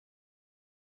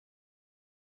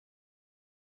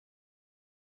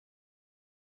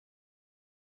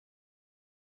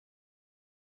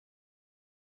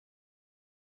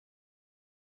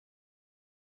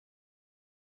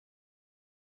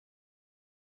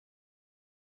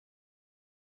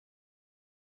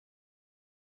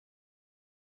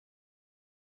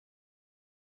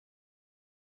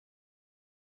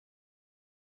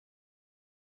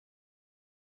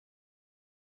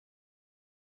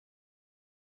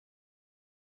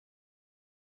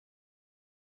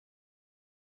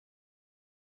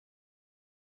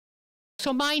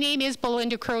So my name is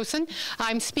Belinda Crowson.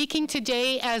 I'm speaking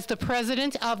today as the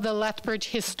president of the Lethbridge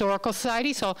Historical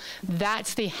Society, so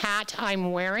that's the hat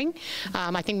I'm wearing.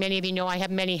 I think many of you know I have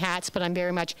many hats, but I'm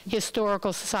very much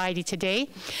Historical Society today.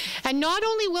 And not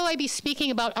only will I be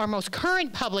speaking about our most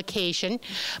current publication,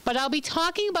 but I'll be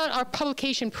talking about our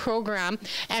publication program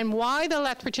and why the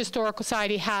Lethbridge Historical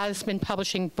Society has been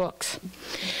publishing books.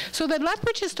 So the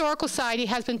Lethbridge Historical Society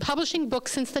has been publishing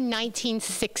books since the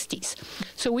 1960s.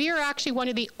 So we are actually one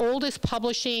of the oldest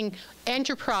publishing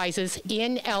enterprises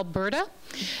in Alberta,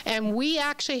 and we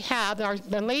actually have,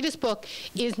 the latest book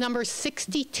is number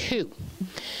 62.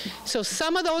 So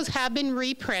some of those have been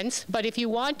reprints, but if you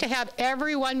want to have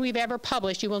every one we've ever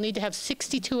published, you will need to have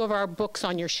 62 of our books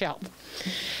on your shelf.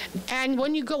 And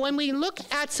when we look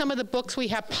at some of the books we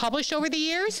have published over the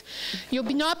years, you'll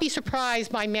not be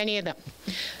surprised by many of them.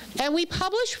 And we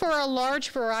publish for a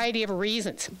large variety of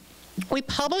reasons. We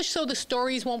publish so the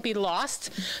stories won't be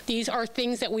lost. These are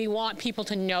things that we want people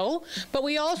to know, but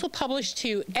we also publish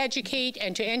to educate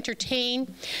and to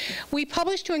entertain. We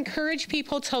publish to encourage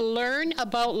people to learn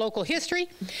about local history,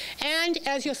 and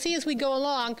as you'll see as we go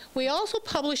along, we also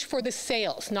publish for the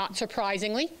sales, not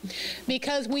surprisingly,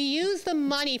 because we use the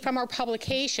money from our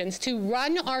publications to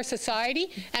run our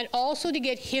society and also to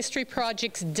get history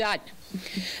projects done.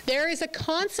 There is a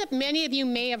concept many of you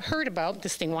may have heard about,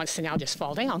 this thing wants to now just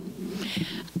fall down,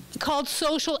 called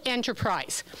social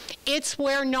enterprise. It's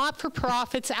where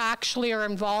not-for-profits actually are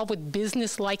involved with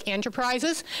business-like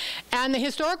enterprises, and the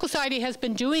Historical Society has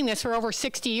been doing this for over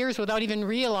 60 years without even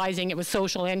realizing it was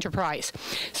social enterprise.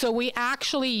 So we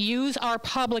actually use our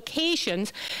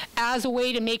publications as a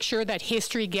way to make sure that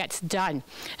history gets done.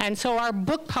 And so our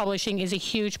book publishing is a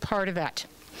huge part of that.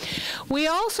 We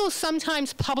also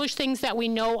sometimes publish things that we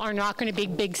know are not going to be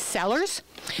big sellers,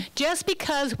 just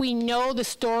because we know the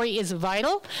story is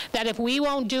vital, that if we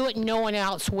won't do it, no one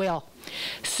else will.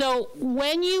 So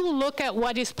when you look at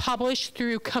what is published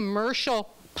through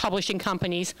commercial publishing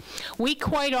companies, we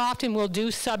quite often will do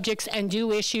subjects and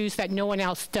do issues that no one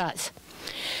else does.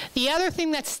 The other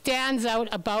thing that stands out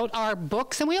about our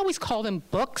books, and we always call them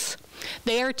books,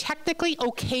 they are technically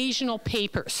occasional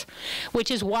papers, which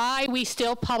is why we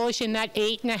still publish in that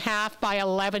 8.5 by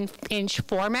 11-inch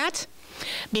format,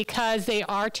 because they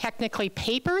are technically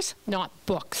papers, not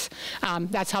books.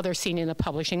 That's how they're seen in the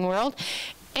publishing world.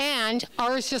 And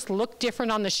ours just look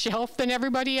different on the shelf than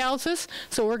everybody else's,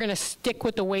 so we're going to stick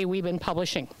with the way we've been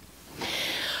publishing.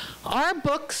 Our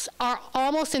books are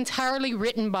almost entirely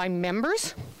written by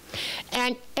members,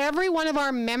 and every one of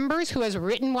our members who has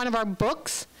written one of our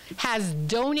books has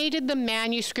donated the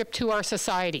manuscript to our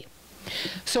society.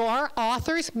 So our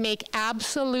authors make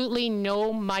absolutely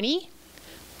no money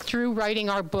through writing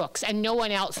our books, and no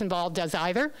one else involved does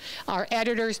either. Our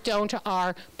editors don't,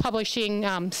 our publishing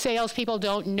salespeople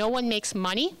don't, no one makes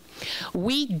money.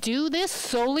 We do this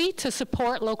solely to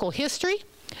support local history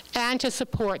and to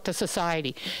support the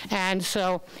society. And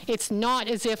so it's not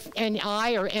as if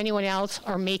I or anyone else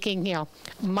are making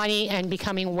money and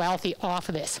becoming wealthy off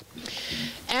of this.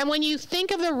 And when you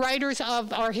think of the writers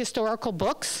of our historical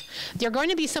books, they're going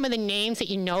to be some of the names that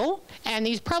you know, and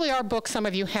these probably are books some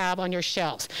of you have on your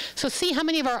shelves. So see how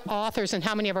many of our authors and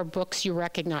how many of our books you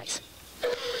recognize.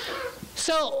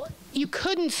 So you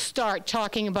couldn't start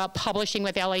talking about publishing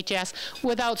with LHS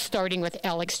without starting with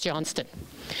Alex Johnston.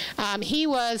 He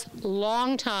was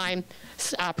longtime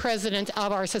president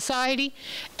of our society,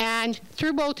 and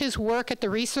through both his work at the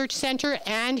Research Center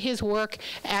and his work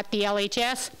at the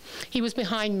LHS, he was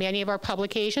behind many of our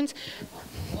publications.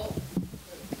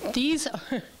 These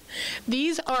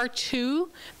are two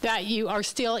that you are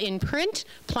still in print,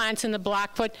 Plants in the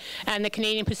Blackfoot and the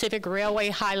Canadian Pacific Railway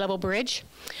High-Level Bridge.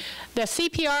 The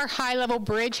CPR high-level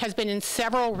bridge has been in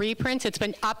several reprints. It's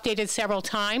been updated several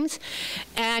times,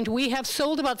 and we have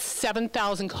sold about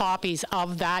 7,000 copies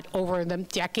of that over the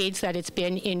decades that it's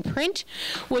been in print,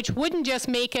 which wouldn't just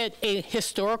make it a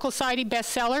Historical Society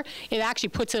bestseller, it actually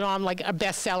puts it on like a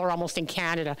bestseller almost in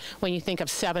Canada when you think of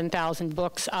 7,000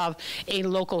 books of a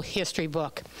local history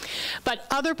book. But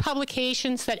other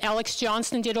publications that Alex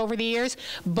Johnston did over the years,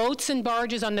 Boats and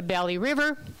Barges on the Belly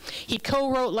River. He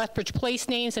co-wrote Lethbridge Place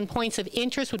Names and Points of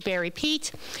Interest with Barry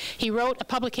Pete. He wrote a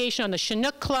publication on the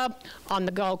Chinook Club, on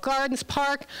the Galt Gardens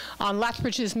Park, on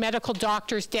Lethbridge's medical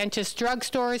doctors, dentists,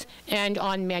 drugstores, and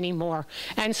on many more.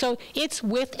 And so it's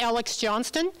with Alex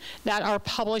Johnston that our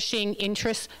publishing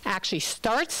interest actually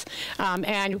starts,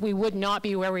 and we would not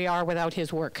be where we are without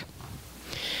his work.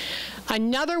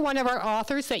 Another one of our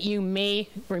authors that you may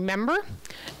remember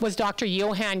was Dr.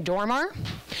 Johan Dormar.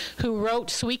 who wrote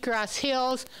Sweetgrass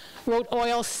Hills, wrote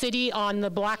Oil City on the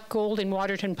Black Gold in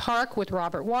Waterton Park with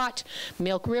Robert Watt,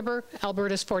 Milk River,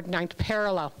 Alberta's 49th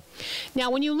Parallel.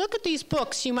 Now, when you look at these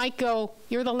books, you might go,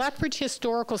 you're the Lethbridge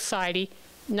Historical Society.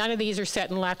 None of these are set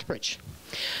in Lethbridge.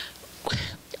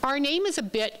 Our name is a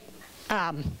bit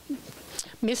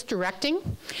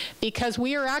misdirecting because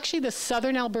we are actually the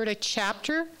Southern Alberta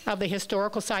chapter of the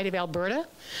Historical Society of Alberta.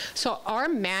 So our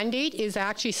mandate is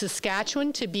actually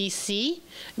Saskatchewan to BC,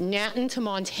 Nanton to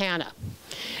Montana.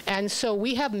 And so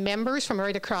we have members from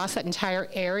right across that entire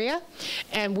area,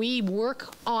 and we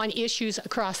work on issues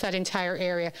across that entire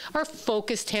area. Our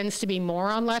focus tends to be more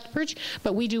on Lethbridge,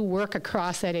 but we do work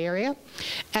across that area.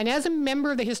 And as a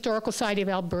member of the Historical Society of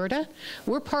Alberta,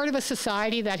 we're part of a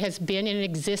society that has been in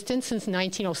existence since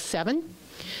 1907.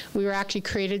 We were actually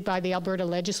created by the Alberta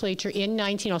legislature in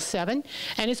 1907.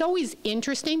 And it's always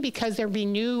interesting because there'll be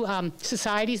new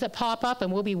societies that pop up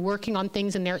and we'll be working on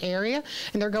things in their area.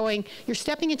 And they're going, you're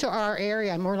stepping into our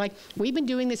area. And we're like, we've been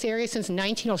doing this area since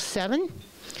 1907.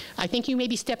 I think you may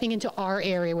be stepping into our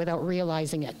area without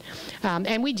realizing it.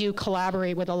 And we do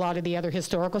collaborate with a lot of the other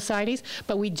historical societies,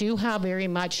 but we do have very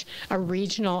much a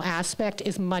regional aspect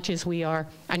as much as we are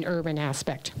an urban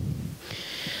aspect.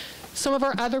 Some of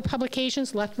our other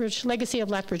publications, Lethbridge, Legacy of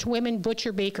Lethbridge Women,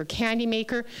 Butcher, Baker, Candy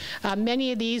Maker.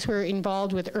 Many of these were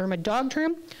involved with Irma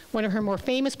Dogterm. One of her more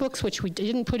famous books, which we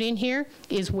didn't put in here,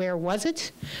 is Where Was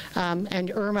It?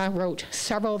 And Irma wrote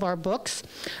several of our books,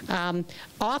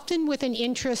 often with an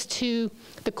interest to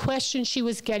the questions she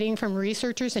was getting from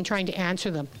researchers and trying to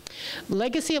answer them.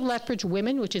 Legacy of Lethbridge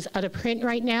Women, which is out of print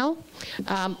right now,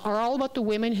 are all about the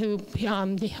women who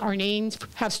are named,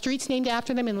 have streets named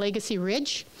after them in Legacy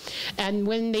Ridge. And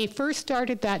when they first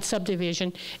started that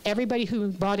subdivision, everybody who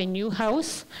bought a new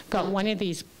house got one of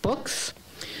these books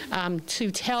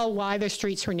to tell why their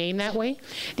streets were named that way.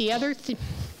 The other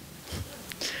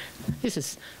this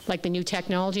is like the new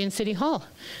technology in City Hall.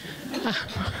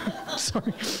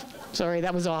 Sorry,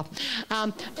 that was off.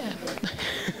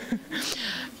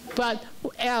 But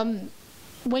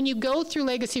when you go through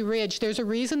Legacy Ridge, there's a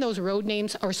reason those road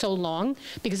names are so long,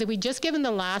 because if we just given the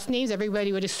last names,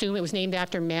 everybody would assume it was named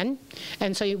after men.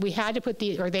 And so we had to put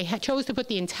they chose to put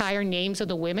the entire names of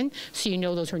the women, so you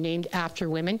know those were named after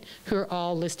women, who are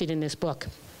all listed in this book.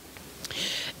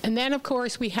 And then, of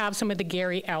course, we have some of the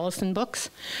Gary Ellison books,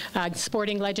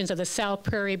 Sporting Legends of the South,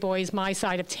 Prairie Boys, My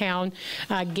Side of Town.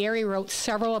 Gary wrote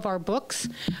several of our books,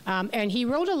 and he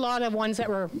wrote a lot of ones that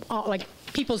were like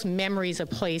people's memories of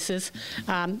places.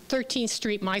 13th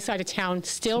Street, My Side of Town,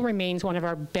 still remains one of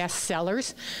our best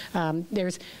sellers.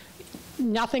 There's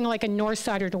nothing like a North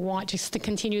Sider to want just to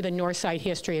continue the North Side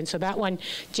history. And so that one,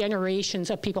 generations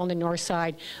of people on the North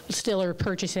Side still are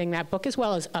purchasing that book, as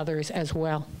well as others as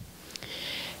well.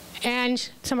 And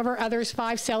some of our others,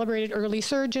 5 Celebrated Early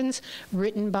Surgeons,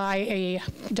 written by a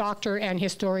doctor and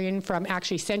historian from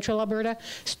actually Central Alberta,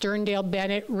 Sterndale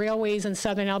Bennett, Railways in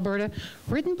Southern Alberta,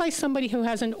 written by somebody who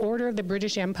has an Order of the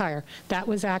British Empire. That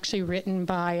was actually written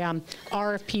by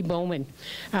R.F.P. Bowman.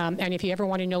 And if you ever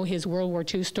want to know his World War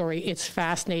II story, it's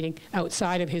fascinating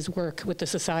outside of his work with the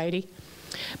Society.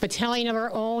 Battalion of Our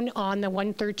Own on the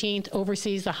 113th,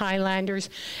 oversees the Highlanders,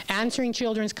 answering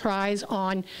children's cries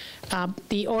on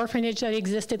the orphanage that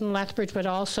existed in Lethbridge, but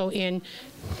also in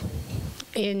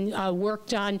work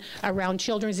done around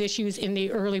children's issues in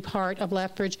the early part of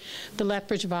Lethbridge, the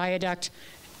Lethbridge Viaduct,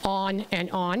 on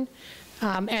and on.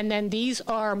 And then these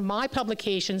are my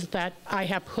publications that I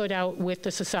have put out with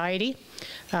the Society.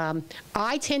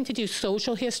 I tend to do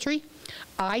social history.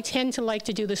 I tend to like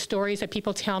to do the stories that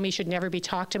people tell me should never be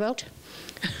talked about.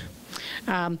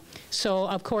 So,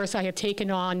 of course, I have taken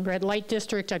on Red Light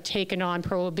District, I've taken on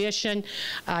Prohibition,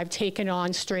 I've taken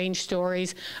on strange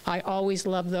stories. I always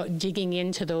love digging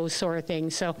into those sort of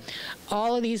things. So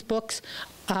all of these books,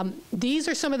 these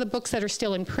are some of the books that are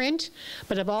still in print,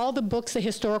 but of all the books the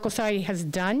Historical Society has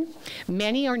done,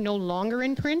 many are no longer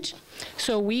in print.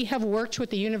 So we have worked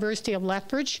with the University of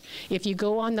Lethbridge. If you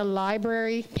go on the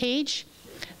library page,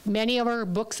 many of our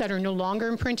books that are no longer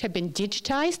in print have been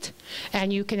digitized,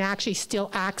 and you can actually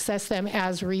still access them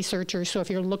as researchers. So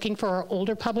if you're looking for our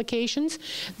older publications,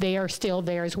 they are still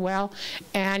there as well.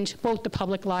 And both the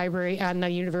public library and the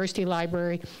university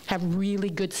library have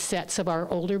really good sets of our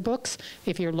older books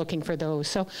if you're looking for those.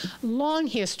 So long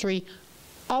history,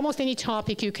 almost any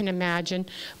topic you can imagine,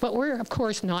 but we're of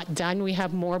course not done. We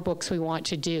have more books we want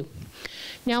to do.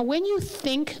 Now, when you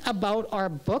think about our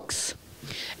books,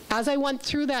 as I went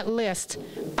through that list,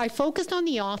 I focused on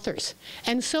the authors.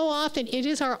 And so often it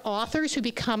is our authors who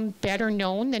become better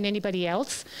known than anybody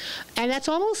else. And that's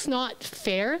almost not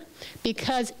fair,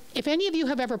 because if any of you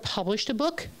have ever published a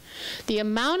book, the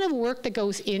amount of work that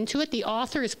goes into it, the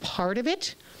author is part of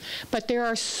it, but there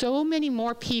are so many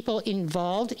more people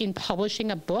involved in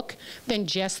publishing a book than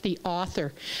just the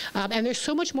author. And there's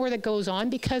so much more that goes on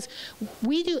because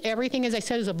we do everything, as I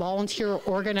said, as a volunteer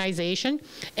organization.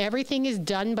 Everything is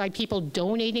done by people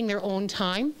donating their own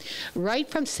time, right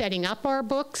from setting up our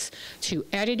books to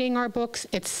editing our books,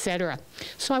 etc.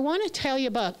 So I want to tell you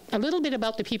about a little bit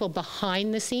about the people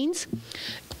behind the scenes.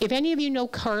 If any of you know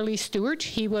Carly Stewart,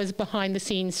 he was behind the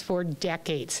scenes for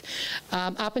decades.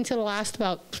 Up until the last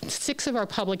about 6 of our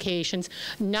publications,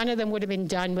 none of them would have been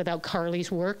done without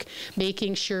Carly's work,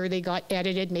 making sure they got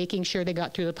edited, making sure they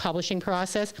got through the publishing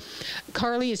process.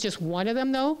 Carly is just one of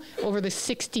them, though. Over the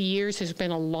 60 years, there's been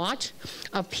a lot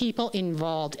of people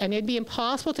involved, and it'd be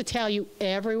impossible to tell you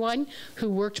everyone who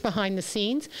worked behind the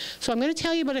scenes. So I'm going to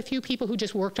tell you about a few people who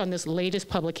just worked on this latest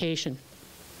publication.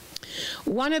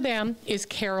 One of them is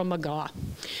Carol McGaw.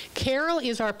 Carol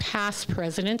is our past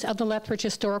president of the Lethbridge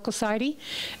Historical Society,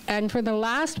 and for the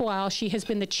last while she has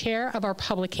been the chair of our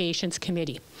publications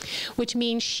committee, which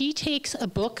means she takes a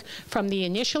book from the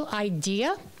initial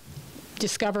idea,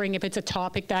 discovering if it's a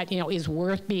topic that is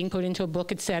worth being put into a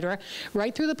book, etc.,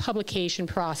 right through the publication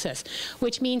process,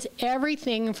 which means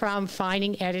everything from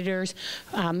finding editors,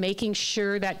 making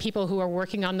sure that people who are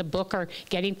working on the book are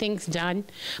getting things done,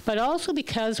 but also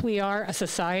because we are a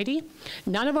society,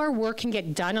 none of our work can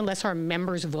get done unless our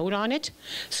members vote on it.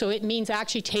 So it means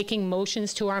actually taking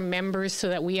motions to our members so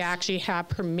that we actually have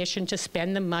permission to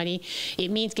spend the money.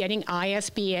 It means getting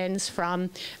ISBNs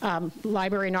from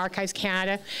Library and Archives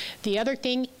Canada. The other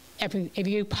thing, if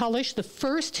you publish the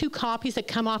first 2 copies that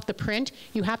come off the print,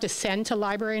 you have to send to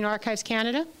Library and Archives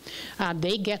Canada.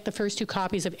 They get the first 2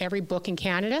 copies of every book in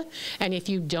Canada, and if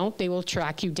you don't, they will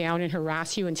track you down and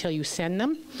harass you until you send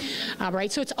them.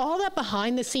 Right, so it's all that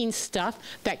behind-the-scenes stuff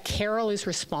that Carol is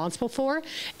responsible for,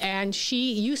 and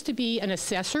she used to be an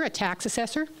assessor, a tax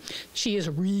assessor. She is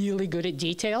really good at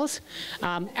details.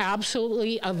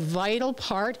 Absolutely a vital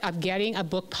part of getting a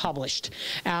book published.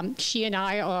 She and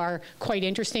I are quite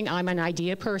interesting. I'm an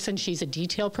idea person, she's a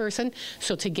detail person,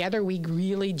 so together we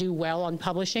really do well on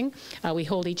publishing. We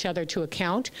hold each other to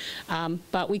account,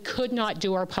 but we could not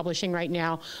do our publishing right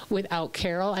now without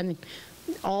Carol and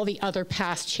all the other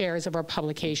past chairs of our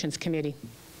publications committee.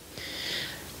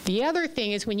 The other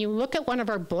thing is when you look at one of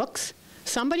our books,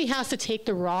 somebody has to take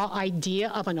the raw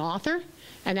idea of an author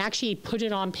and actually put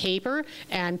it on paper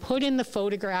and put in the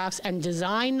photographs and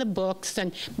design the books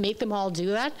and make them all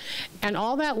do that. And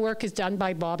all that work is done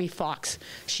by Bobby Fox.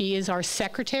 She is our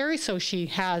secretary, so she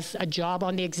has a job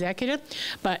on the executive.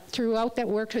 But throughout that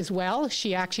work as well,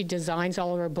 she actually designs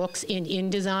all of her books in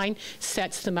InDesign,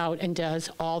 sets them out, and does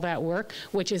all that work,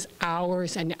 which is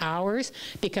hours and hours,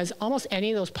 because almost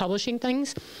any of those publishing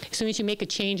things, as soon as you make a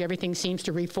change, everything seems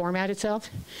to reformat itself.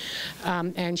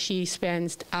 And she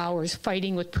spends hours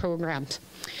fighting with programs.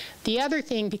 The other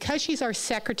thing, because she's our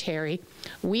secretary,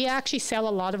 we actually sell a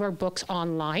lot of our books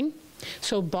online.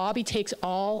 So Bobby takes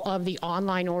all of the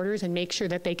online orders and makes sure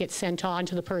that they get sent on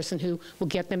to the person who will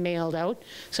get them mailed out.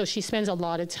 So she spends a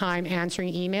lot of time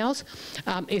answering emails,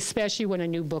 especially when a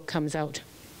new book comes out.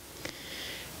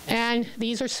 And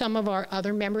these are some of our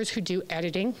other members who do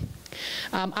editing.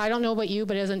 I don't know about you,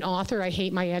 but as an author, I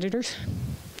hate my editors.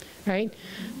 Right?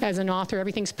 As an author,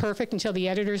 everything's perfect until the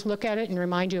editors look at it and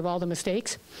remind you of all the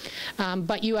mistakes.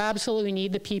 But you absolutely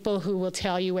need the people who will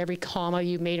tell you every comma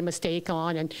you made a mistake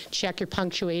on and check your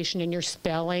punctuation and your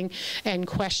spelling and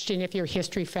question if your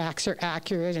history facts are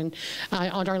accurate. And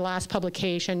on our last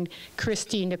publication,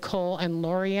 Christy, Nicole, and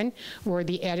Lorian were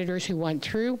the editors who went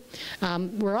through.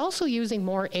 We're also using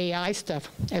more AI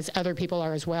stuff, as other people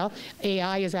are as well.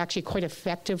 AI is actually quite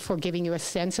effective for giving you a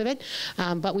sense of it,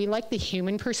 but we like the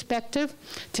human perspective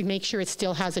to make sure it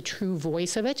still has a true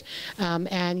voice of it.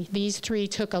 And these 3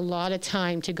 took a lot of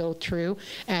time to go through,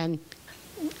 and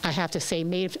I have to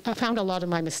say, I found a lot of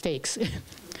my mistakes.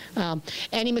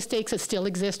 Any mistakes that still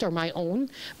exist are my own,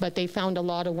 but they found a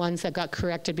lot of ones that got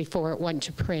corrected before it went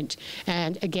to print.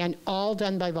 And again, all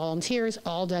done by volunteers,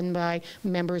 all done by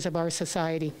members of our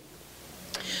society.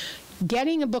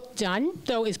 Getting a book done,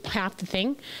 though, is half the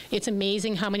thing. It's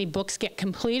amazing how many books get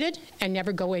completed and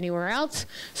never go anywhere else.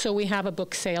 So we have a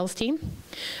book sales team.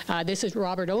 This is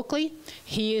Robert Oakley.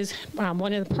 He is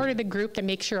part of the group that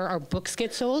makes sure our books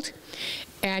get sold.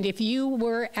 And if you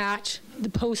were at the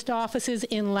post offices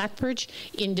in Lethbridge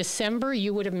in December,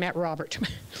 you would have met Robert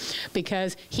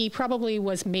because he probably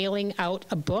was mailing out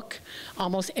a book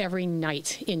almost every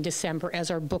night in December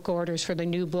as our book orders for the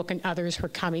new book and others were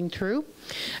coming through.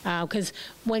 Because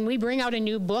when we bring out a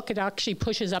new book, it actually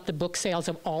pushes up the book sales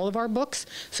of all of our books.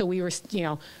 So we were,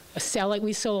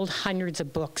 we sold hundreds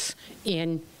of books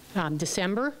in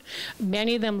December,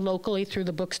 many of them locally through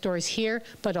the bookstores here,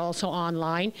 but also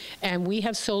online. And we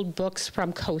have sold books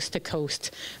from coast to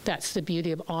coast. That's the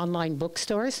beauty of online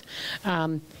bookstores.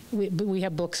 We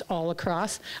have books all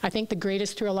across. I think the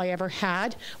greatest thrill I ever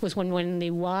had was when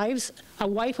a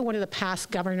wife of one of the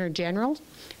past Governor Generals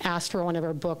asked for one of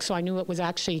our books. So I knew it was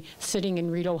actually sitting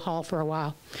in Rideau Hall for a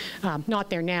while. Not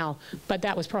there now, but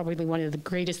that was probably one of the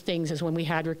greatest things is when we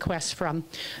had requests from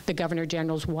the Governor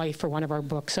General's wife for one of our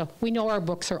books. So we know our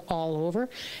books are all over.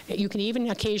 You can even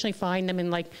occasionally find them in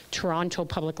like Toronto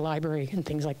Public Library and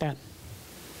things like that.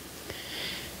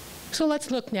 So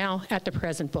let's look now at the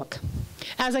present book.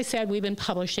 As I said, we've been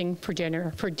publishing for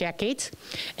decades.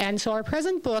 And so our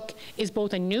present book is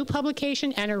both a new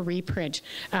publication and a reprint.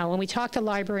 When we talked to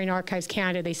Library and Archives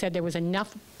Canada, they said there was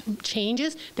enough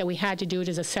changes that we had to do it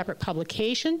as a separate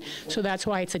publication. So that's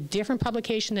why it's a different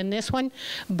publication than this one,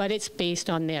 but it's based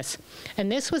on this.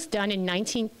 And this was done in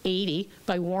 1980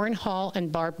 by Warren Hall and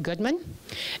Barb Goodman.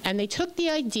 And they took the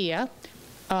idea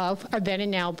of our Then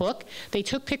and Now book. They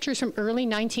took pictures from early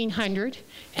 1900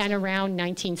 and around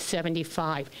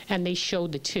 1975, and they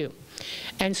showed the two.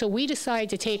 And so we decided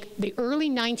to take the early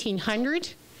 1900,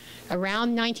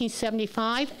 around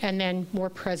 1975, and then more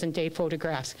present-day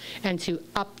photographs, and to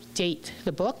update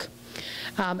the book.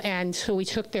 And so we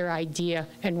took their idea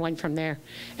and went from there.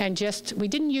 And we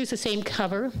didn't use the same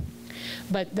cover,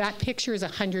 but that picture is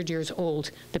 100 years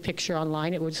old, the picture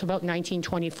online. It was about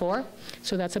 1924,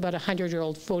 so that's about a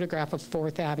 100-year-old photograph of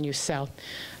 4th Avenue South.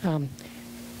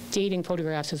 Dating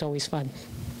photographs is always fun.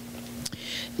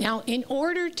 Now, in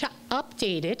order to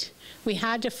update it, we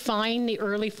had to find the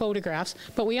early photographs,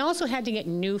 but we also had to get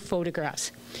new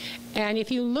photographs. And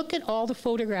if you look at all the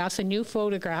photographs, the new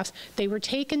photographs, they were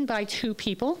taken by two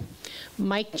people,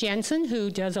 Mike Jensen, who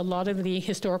does a lot of the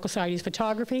Historical Society's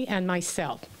photography, and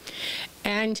myself.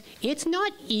 And it's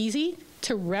not easy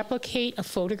to replicate a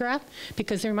photograph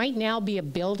because there might now be a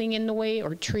building in the way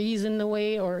or trees in the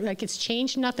way, or like it's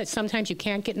changed enough that sometimes you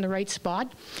can't get in the right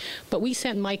spot. But we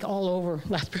sent Mike all over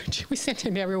Lethbridge. We sent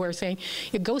him everywhere saying,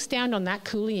 you go stand on that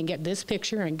coulee and get this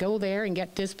picture and go there and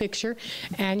get this picture.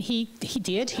 And he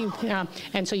did.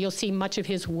 And so you'll see much of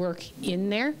his work in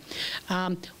there.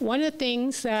 One of the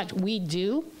things that we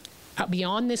do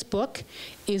beyond this book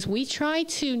is we try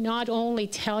to not only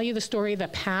tell you the story of the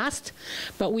past,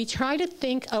 but we try to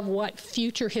think of what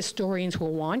future historians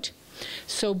will want.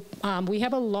 So we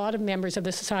have a lot of members of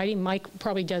the society, Mike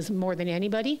probably does more than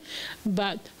anybody,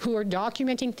 but who are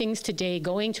documenting things today,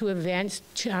 going to events,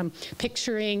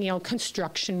 picturing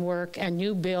construction work and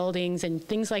new buildings and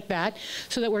things like that,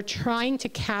 so that we're trying to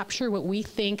capture what we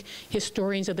think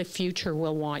historians of the future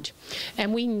will want.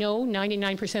 And we know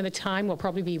 99% of the time we'll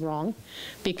probably be wrong,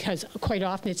 because quite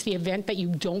often it's the event that you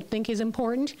don't think is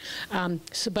important.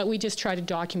 But we just try to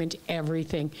document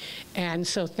everything. And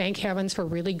so thank heavens for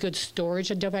really good storage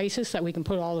devices that we can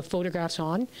put all the photographs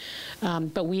on.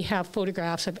 But we have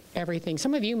photographs of everything.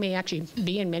 Some of you may actually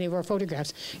be in many of our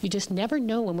photographs. You just never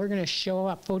know when we're going to show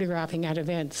up photographing at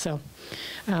events. So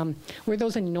we're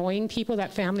those annoying people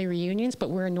at family reunions, but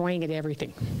we're annoying at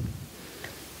everything.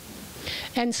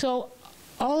 And so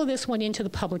all of this went into the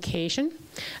publication.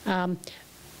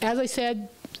 As I said,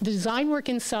 the design work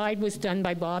inside was done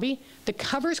by Bobby. The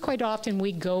covers, quite often,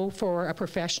 we go for a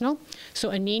professional. So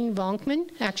Anine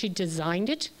Vonkman actually designed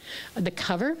it, the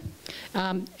cover.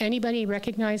 Anybody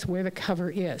recognize where the cover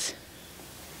is?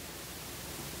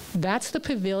 That's the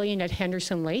pavilion at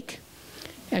Henderson Lake.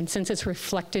 And since it's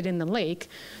reflected in the lake,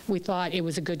 we thought it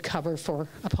was a good cover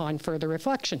upon further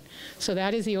reflection. So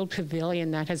that is the old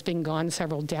pavilion that has been gone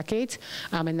several decades,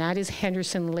 and that is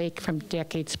Henderson Lake from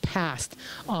decades past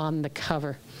on the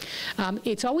cover.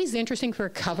 It's always interesting for a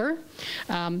cover.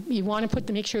 You want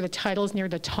to make sure the title's near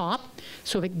the top,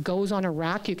 so if it goes on a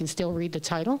rack, you can still read the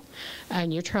title.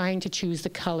 And you're trying to choose the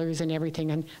colors and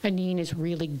everything, and Anine is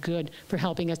really good for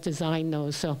helping us design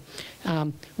those. So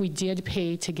we did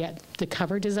pay to get the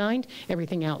cover designed.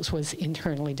 Everything else was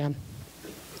internally done.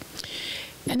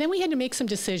 And then we had to make some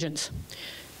decisions.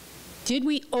 Did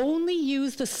we only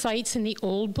use the sites in the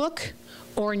old book,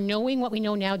 or knowing what we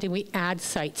know now, did we add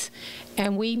sites?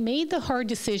 And we made the hard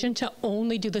decision to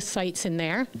only do the sites in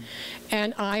there.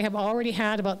 And I have already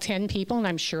had about 10 people, and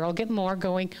I'm sure I'll get more,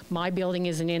 going, my building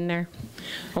isn't in there,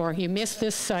 or you missed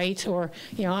this site, or,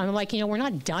 you know, I'm like, you know, we're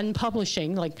not done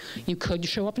publishing. Like, you could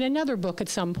show up in another book at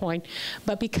some point.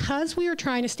 But because we were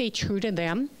trying to stay true to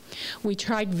them, we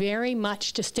tried very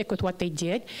much to stick with what they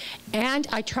did. And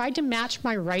I tried to match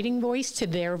my writing voice to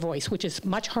their voice, which is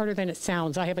much harder than it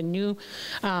sounds. I have a new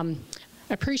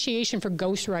appreciation for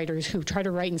ghostwriters who try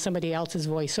to write in somebody else's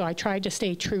voice, so I tried to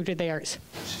stay true to theirs.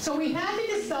 So we had to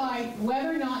decide whether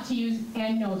or not to use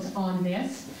endnotes on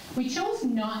this. We chose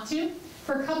not to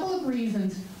for a couple of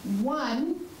reasons.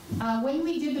 One, when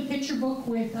we did the picture book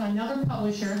with another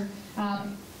publisher,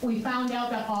 we found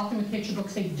out that often with picture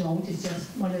books they don't. It's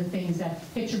just one of the things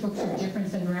that picture books are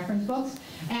different than reference books.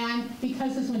 And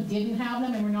because this one didn't have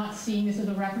them and we're not seeing this as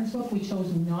a reference book, we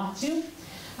chose not to.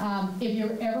 If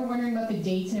you're ever wondering about the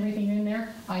dates and everything in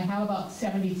there, I have about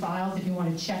 70 files if you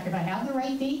want to check if I have the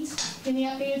right dates in the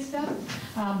updated stuff.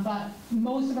 But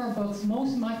most of our books,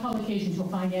 most of my publications will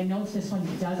find endnotes. This one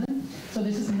doesn't. So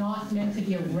this is not meant to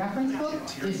be a reference book.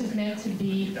 This is meant to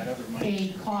be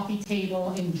a coffee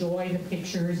table, enjoy the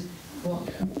pictures book.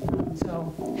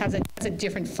 So has a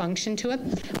different function to it.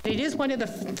 But it is one of the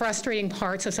frustrating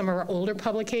parts of some of our older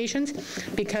publications,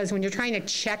 because when you're trying to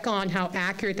check on how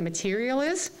accurate the material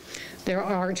is, there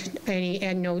aren't any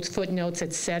endnotes, footnotes,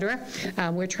 etc.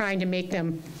 We're trying to make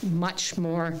them much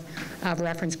more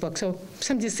reference books. So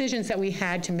some decisions that we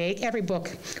had to make. Every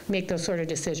book make those sort of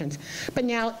decisions. But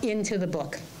now into the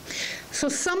book. So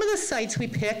some of the sites we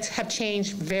picked have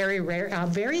changed very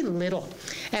little.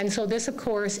 And so this, of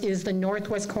course, is the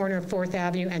northwest corner of 4th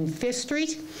Avenue and 5th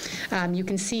Street. You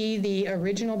can see the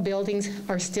original buildings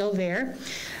are still there.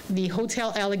 The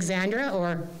Hotel Alexandra,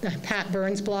 or Pat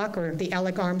Burns block, or the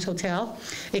Alec Arms Hotel,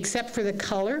 except for the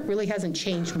color, really hasn't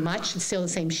changed much. It's still the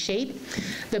same shape.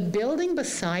 The building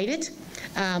beside it,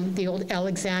 the old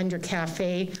Alexandra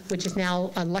Cafe, which is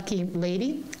now a Lucky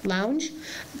Lady Lounge,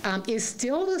 is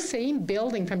still the same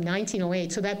building from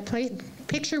 1908. So that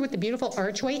picture with the beautiful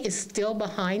archway is still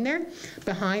behind there,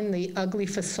 behind the ugly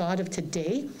facade of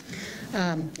today.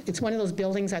 It's one of those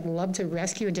buildings I'd love to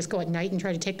rescue and just go at night and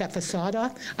try to take that facade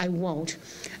off. I won't.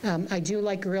 I do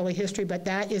like guerrilla history, but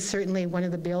that is certainly one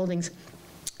of the buildings.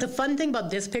 The fun thing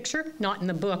about this picture, not in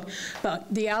the book, but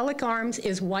the Alec Arms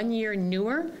is 1 year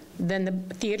newer than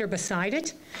the theater beside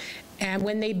it. And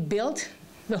when they built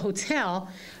the hotel,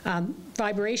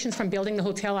 vibrations from building the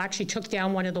hotel actually took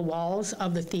down one of the walls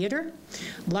of the theater.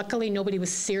 Luckily, nobody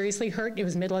was seriously hurt. It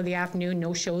was middle of the afternoon,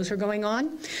 no shows were going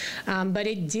on. But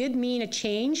it did mean a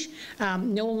change.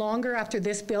 No longer after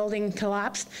this building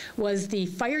collapsed was the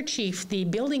fire chief, the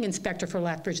building inspector for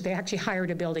Lethbridge. They actually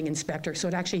hired a building inspector, so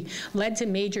it actually led to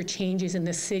major changes in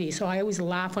this city. So I always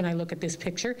laugh when I look at this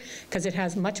picture, because it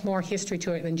has much more history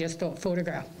to it than just a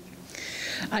photograph.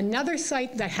 Another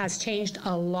site that has changed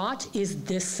a lot is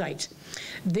this site.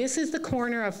 This is the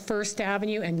corner of 1st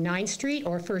Avenue and 9th Street,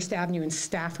 or 1st Avenue and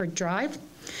Stafford Drive.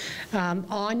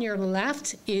 On your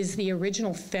left is the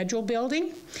original federal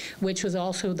building, which was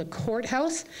also the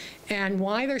courthouse. And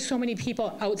why there's so many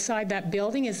people outside that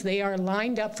building is they are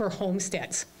lined up for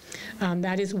homesteads.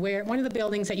 That is where one of the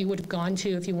buildings that you would have gone to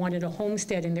if you wanted a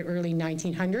homestead in the early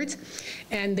 1900s.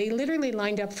 And they literally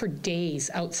lined up for days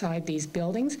outside these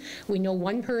buildings. We know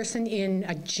one person in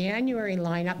a January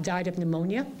lineup died of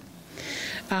pneumonia.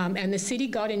 And the city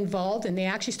got involved, and they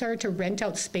actually started to rent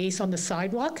out space on the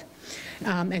sidewalk.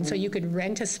 And so you could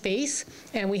rent a space,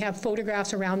 and we have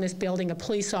photographs around this building of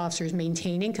police officers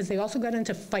maintaining, because they also got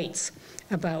into fights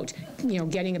about, you know,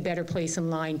 getting a better place in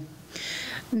line.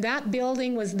 That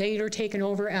building was later taken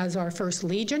over as our first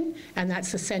Legion, and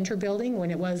that's the center building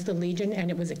when it was the Legion, and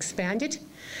it was expanded.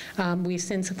 We've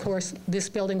since, of course, this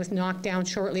building was knocked down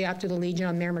shortly after the Legion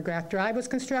on Mayor McGrath Drive was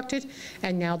constructed,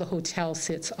 and now the hotel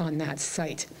sits on that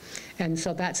site. And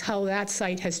so that's how that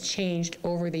site has changed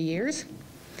over the years.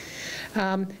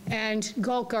 And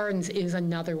Galt Gardens is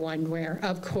another one where,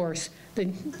 of course,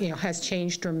 has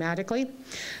changed dramatically.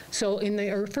 So in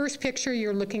the first picture,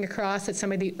 you're looking across at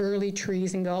some of the early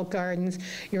trees in Galt Gardens.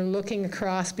 You're looking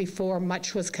across before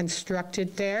much was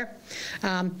constructed there.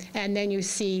 And then you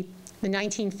see the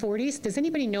 1940s. Does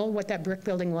anybody know what that brick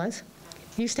building was?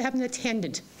 It used to have an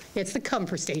attendant. It's the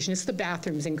comfort station. It's the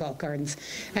bathrooms in Galt Gardens.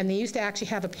 And they used to actually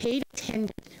have a paid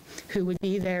attendant who would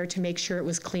be there to make sure it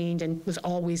was cleaned and was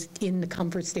always in the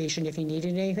comfort station if you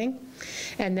needed anything.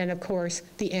 And then, of course,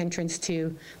 the entrance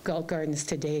to Galt Gardens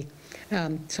today.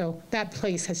 So that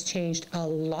place has changed a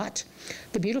lot.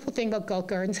 The beautiful thing about Galt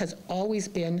Gardens has always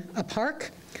been a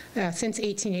park since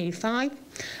 1885.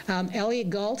 Elliot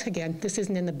Galt, again, this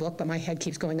isn't in the book, but my head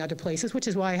keeps going other places, which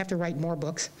is why I have to write more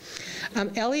books.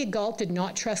 Elliot Galt did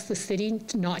not trust the city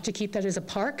not to keep that as a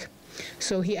park.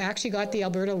 So he actually got the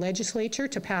Alberta legislature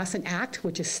to pass an act,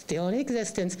 which is still in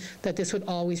existence, that this would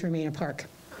always remain a park.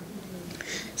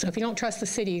 So if you don't trust the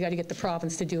city, you got to get the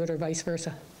province to do it, or vice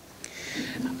versa.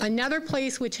 Another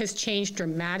place which has changed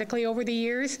dramatically over the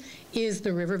years is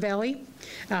the River Valley,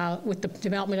 with the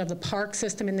development of the park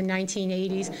system in the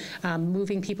 1980s,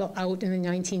 moving people out in the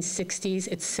 1960s,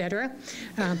 et cetera.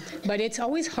 But it's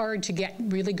always hard to get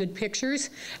really good pictures.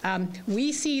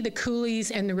 We see the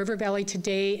coulees and the River Valley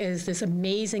today as this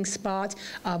amazing spot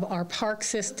of our park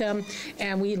system,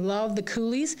 and we love the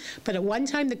coulees. But at one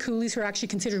time, the coulees were actually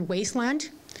considered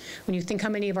wasteland. When you think how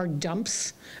many of our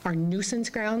dumps, our nuisance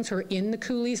grounds were in the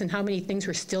coulees and how many things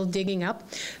we're still digging up,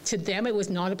 to them it was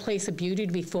not a place of beauty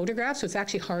to be photographed, so it's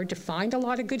actually hard to find a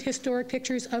lot of good historic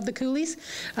pictures of the coulees.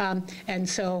 And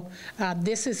so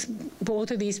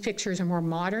both of these pictures are more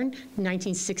modern,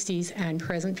 1960s and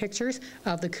present pictures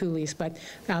of the coulees, but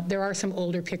there are some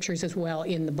older pictures as well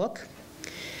in the book.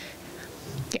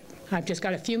 I've just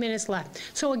got a few minutes left.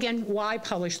 So again, why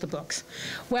publish the books?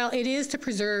 Well, it is to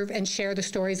preserve and share the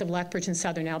stories of Lethbridge and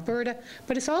Southern Alberta,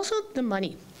 but it's also the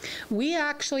money. We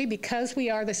actually, because we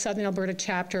are the Southern Alberta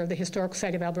chapter of the Historical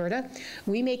Society of Alberta,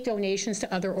 we make donations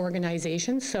to other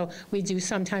organizations. So we do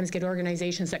sometimes get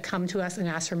organizations that come to us and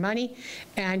ask for money,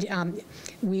 and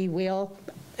we will,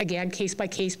 again,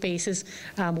 case-by-case basis,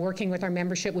 working with our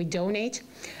membership, we donate.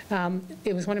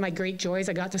 It was one of my great joys.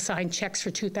 I got to sign checks for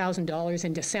 $2,000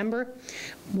 in December.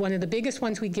 One of the biggest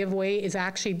ones we give away is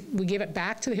actually, we give it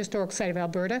back to the Historical Society of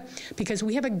Alberta because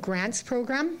we have a grants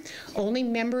program. Only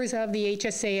members of the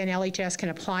HSA and LHS can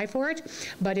apply for it,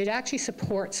 but it actually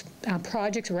supports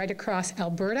projects right across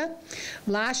Alberta.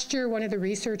 Last year, one of the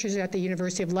researchers at the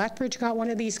University of Lethbridge got one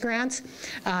of these grants.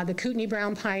 The Kootenai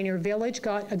Brown Pioneer Village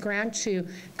got a grant to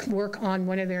work on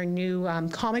one of their new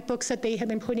comic books that they have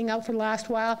been putting out for the last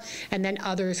while, and then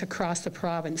others across the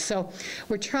province. So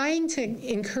we're trying to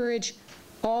encourage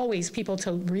always people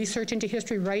to research into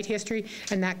history, write history,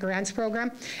 and that grants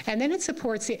program. And then it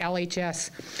supports the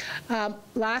LHS.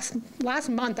 Last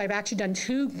month, I've actually done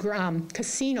 2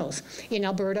 casinos in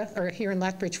Alberta, or here in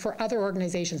Lethbridge, for other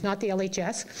organizations, not the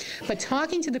LHS, but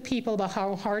talking to the people about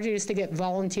how hard it is to get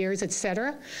volunteers, et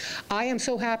cetera. I am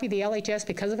so happy the LHS,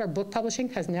 because of our book publishing,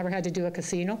 has never had to do a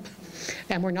casino,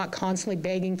 and we're not constantly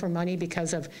begging for money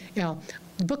because of,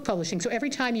 book publishing. So every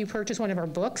time you purchase one of our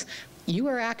books, you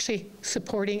are actually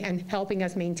supporting and helping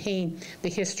us maintain the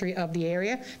history of the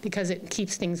area because it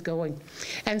keeps things going.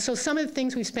 And so some of the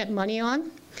things we've spent money on,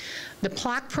 the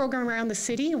plaque program around the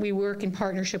city, we work in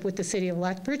partnership with the city of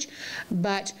Lethbridge,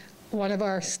 but one of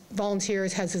our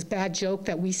volunteers has this bad joke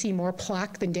that we see more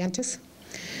plaque than dentists.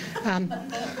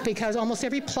 Because almost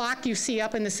every plaque you see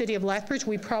up in the city of Lethbridge,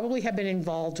 we probably have been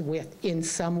involved with in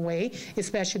some way,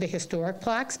 especially the historic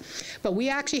plaques. But we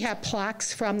actually have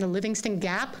plaques from the Livingston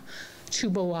Gap to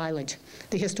Bow Island.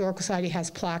 The Historical Society has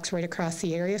plaques right across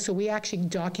the area, so we actually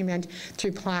document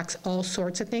through plaques all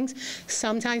sorts of things.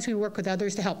 Sometimes we work with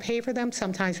others to help pay for them,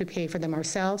 sometimes we pay for them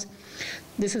ourselves.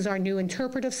 This is our new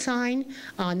interpretive sign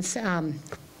on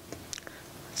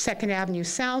 2nd Avenue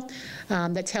South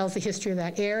that tells the history of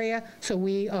that area. So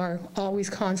we are always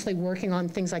constantly working on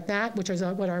things like that, which is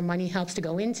what our money helps to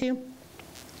go into.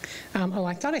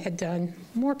 I thought I had done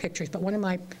more pictures, but one of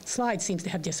my slides seems to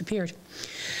have disappeared.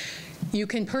 You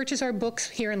can purchase our books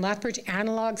here in Lethbridge.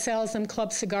 Analog sells them,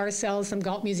 Club Cigar sells them,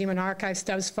 Galt Museum and Archives,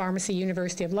 Stubbs Pharmacy,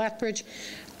 University of Lethbridge.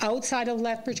 Outside of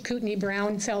Lethbridge, Kootenai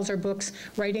Brown sells our books.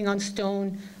 Writing on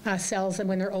Stone sells them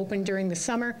when they're open during the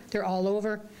summer. They're all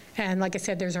over. And like I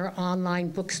said, there's our online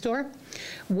bookstore.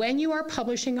 When you are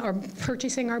publishing or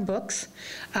purchasing our books,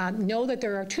 know that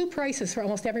there are 2 prices for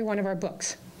almost every one of our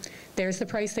books. There's the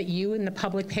price that you and the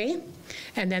public pay,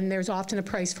 and then there's often a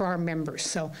price for our members.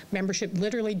 So membership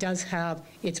literally does have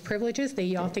its privileges.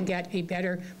 They often get a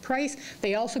better price.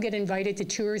 They also get invited to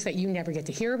tours that you never get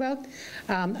to hear about,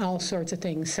 all sorts of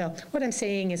things. So what I'm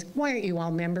saying is, why aren't you all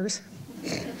members?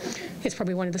 It's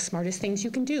probably one of the smartest things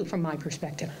you can do from my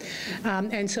perspective.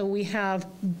 And so we have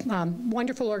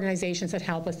wonderful organizations that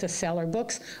help us to sell our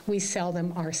books. We sell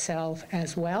them ourselves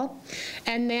as well.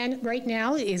 And then right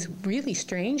now is really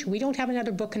strange. We don't have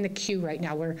another book in the queue right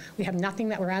now. We have nothing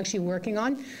that we're actually working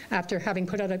on. After having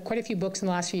put out quite a few books in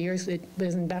the last few years, it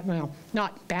wasn't that, well,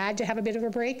 not bad to have a bit of a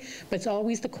break, but it's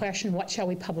always the question, what shall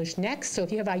we publish next? So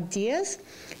if you have ideas,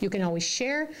 you can always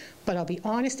share, but I'll be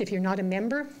honest, if you're not a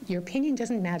member, your opinion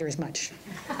doesn't matter as much.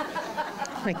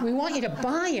 Like, we want you to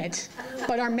buy it,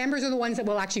 but our members are the ones that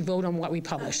will actually vote on what we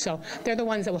publish. So they're the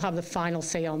ones that will have the final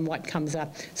say on what comes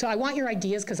up. So I want your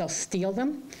ideas because I'll steal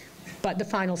them, but the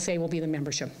final say will be the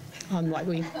membership on what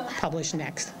we publish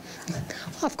next.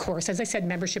 Of course, as I said,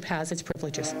 membership has its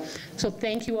privileges. So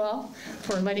thank you all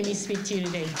for letting me speak to you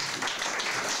today.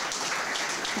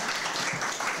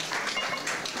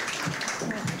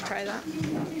 Try that.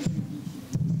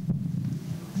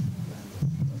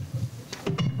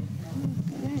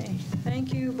 Okay.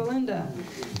 Thank you, Belinda.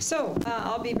 So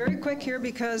I'll be very quick here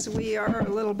because we are a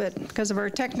little bit, because of our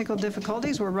technical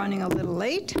difficulties, we're running a little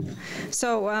late.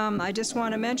 So I just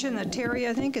want to mention that Terry,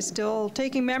 I think, is still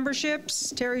taking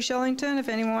memberships. Terry Shellington, if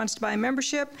anyone wants to buy a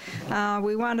membership.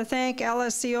 We want to thank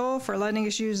LSCO for letting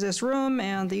us use this room,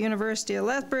 and the University of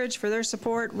Lethbridge for their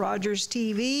support, Rogers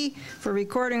TV for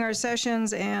recording our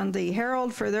sessions, and the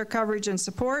Herald for their coverage and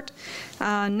support.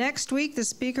 Next week, the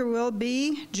speaker will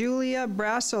be Julia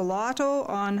Brasolato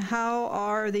on how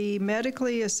are the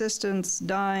medically assistants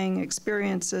dying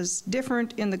experiences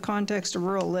different in the context of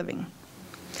rural living.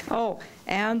 Oh,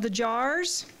 and the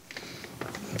jars.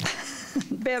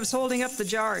 Bev's holding up the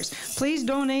jars. Please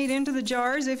donate into the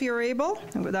jars if you're able.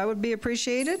 That would be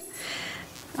appreciated.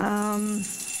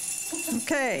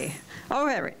 Okay.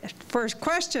 Oh, for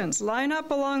questions, line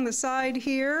up along the side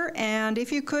here, and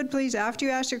if you could, please, after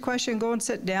you ask your question, go and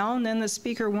sit down. Then the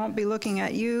speaker won't be looking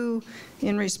at you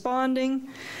in responding.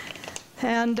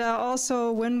 And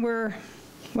also, when we're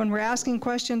asking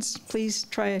questions, please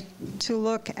try to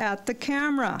look at the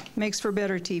camera. Makes for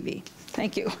better TV.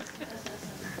 Thank you.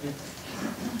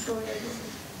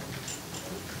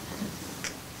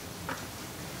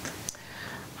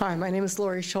 Hi, my name is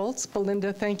Lori Schultz.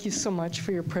 Belinda, thank you so much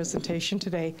for your presentation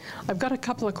today. I've got a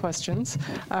couple of questions.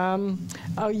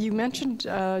 You mentioned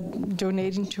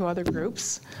donating to other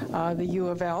groups, the U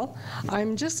of L.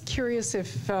 I'm just curious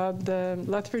if the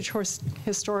Lethbridge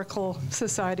Historical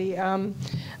Society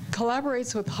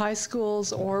collaborates with high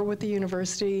schools or with the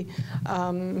university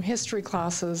history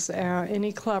classes,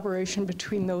 any collaboration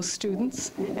between those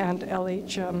students and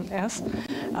LHS.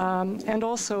 And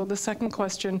also the second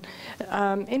question,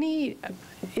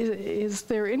 is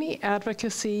there any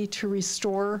advocacy to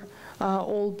restore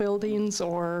old buildings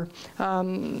or,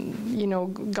 you know,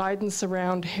 guidance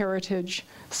around heritage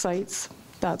sites,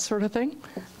 that sort of thing?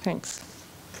 Thanks.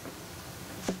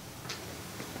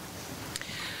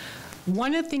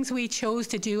 One of the things we chose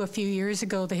to do a few years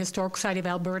ago, the Historical Society of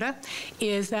Alberta,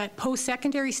 is that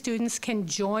post-secondary students can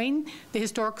join the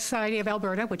Historical Society of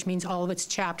Alberta, which means all of its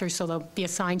chapters, so they'll be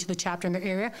assigned to the chapter in their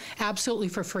area, absolutely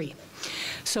for free.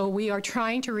 So we are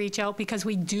trying to reach out because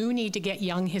we do need to get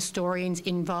young historians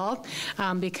involved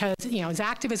because, you know, as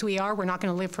active as we are, we're not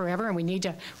going to live forever and we need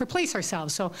to replace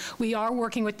ourselves. So we are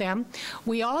working with them.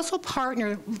 We also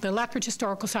partner, the Lethbridge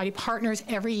Historical Society partners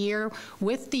every year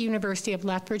with the University of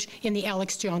Lethbridge in the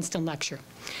Alex Johnston Lecture,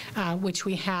 which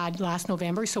we had last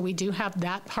November. So we do have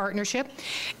that partnership.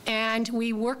 And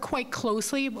we work quite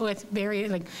closely with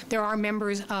there are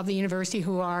members of the university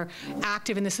who are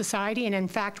active in the society. And in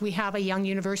fact, we have a young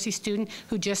university student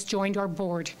who just joined our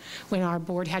board when our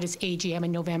board had its AGM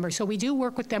in November. So we do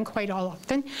work with them quite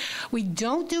often. We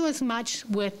don't do as much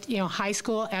with, you know, high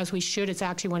school as we should. It's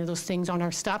actually one of those things on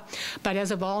our stuff. But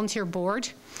as a volunteer board,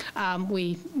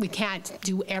 we can't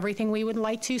do everything we would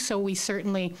like to, so we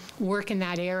certainly work in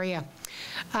that area.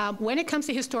 When it comes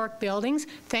to historic buildings,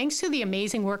 thanks to the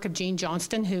amazing work of Jean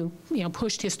Johnston, who, you know,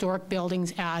 pushed historic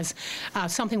buildings as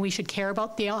something we should care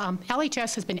about, the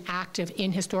LHS has been active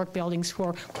in historic buildings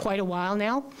for quite a while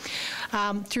now.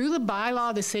 Through the bylaw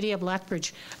of the City of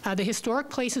Lethbridge, the Historic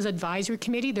Places Advisory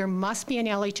Committee, there must be an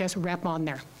LHS rep on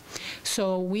there.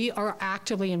 So we are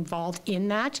actively involved in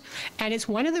that. And it's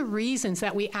one of the reasons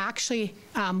that we actually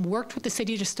worked with the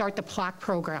city to start the plaque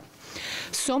program.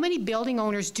 So many building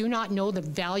owners do not know the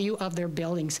value of their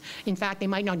buildings. In fact, they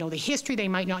might not know the history, they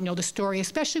might not know the story,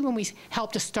 especially when we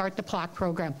help to start the plaque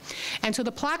program. And so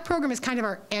the plaque program is kind of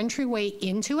our entryway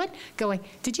into it, going,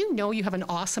 did you know you have an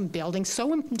awesome building,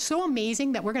 so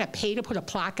amazing that we're going to pay to put a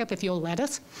plaque up if you'll let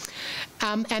us?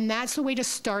 And that's the way to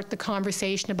start the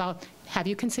conversation about Have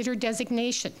you considered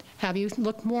designation? Have you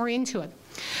looked more into it?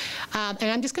 And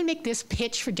I'm just going to make this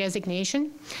pitch for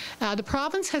designation. The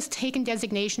province has taken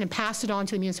designation and passed it on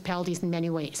to the municipalities in many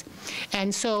ways.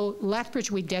 And so Lethbridge,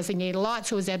 we designate a lot,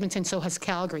 so has Edmonton, so has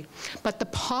Calgary. But the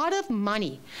pot of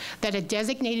money that a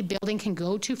designated building can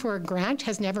go to for a grant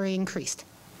has never increased,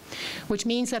 which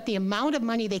means that the amount of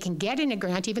money they can get in a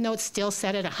grant, even though it's still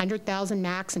set at $100,000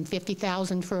 max and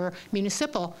 $50,000 for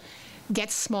municipal,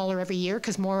 gets smaller every year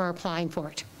because more are applying for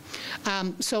it.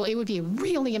 So it would be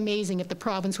really amazing if the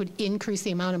province would increase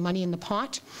the amount of money in the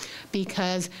pot,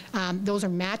 because those are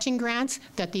matching grants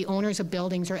that the owners of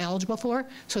buildings are eligible for,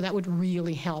 so that would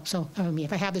really help. So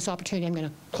if I have this opportunity, I'm going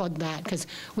to plug that, because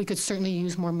we could certainly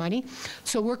use more money.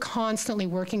 So we're constantly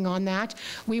working on that.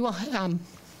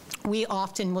 We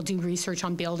often will do research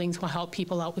on buildings. We'll help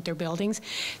people out with their buildings.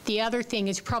 The other thing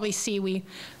is, you probably see we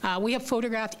have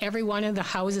photographed every one of the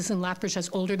houses in Lethbridge that's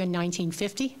older than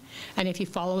 1950. And if you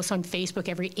follow us on Facebook,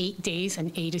 every 8 days,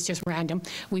 and 8 is just random,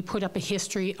 we put up a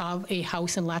history of a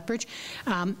house in Lethbridge.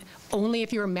 Only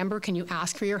if you're a member can you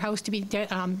ask for your house to be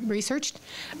researched.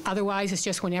 Otherwise, it's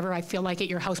just whenever I feel like it,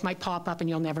 your house might pop up and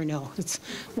you'll never know. It's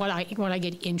what I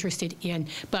get interested in.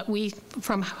 But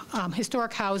from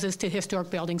historic houses to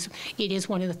historic buildings, it is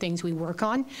one of the things we work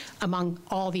on among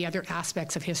all the other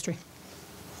aspects of history.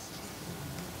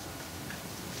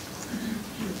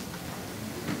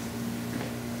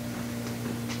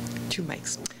 Two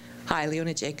mics. Hi,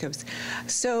 Leona Jacobs.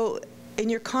 So in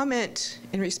your comment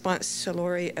in response to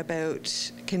Lori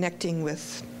about connecting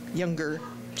with younger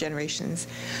generations,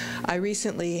 I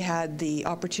recently had the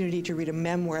opportunity to read a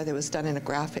memoir that was done in a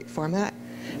graphic format.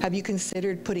 Have you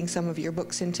considered putting some of your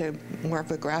books into more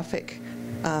of a graphic,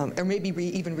 or maybe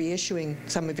even reissuing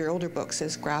some of your older books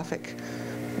as graphic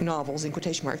novels, in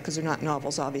quotation marks, because they're not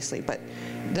novels, obviously, but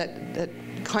that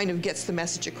kind of gets the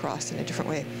message across in a different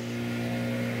way?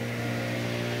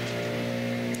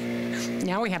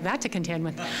 Now we have that to contend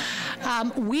with.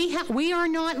 We are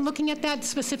not looking at that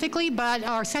specifically, but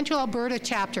our Central Alberta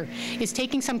chapter is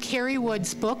taking some Carrie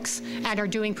Wood's books and are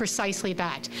doing precisely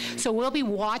that. So we'll be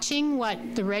watching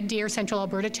what the Red Deer Central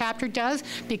Alberta chapter does,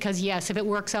 because yes, if it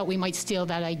works out, we might steal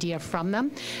that idea from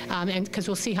them, and because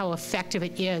we'll see how effective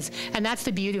it is. And that's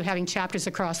the beauty of having chapters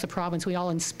across the province. We all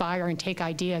inspire and take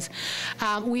ideas.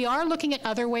 We are looking at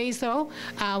other ways, though.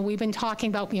 We've been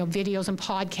talking about videos and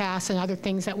podcasts and other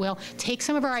things that will take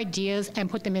some of our ideas and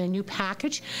put them in a new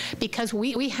package, because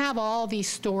we have all these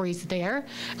stories there,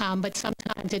 but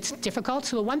sometimes it's difficult.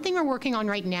 So the one thing we're working on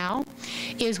right now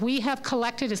is we have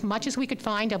collected as much as we could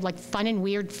find of fun and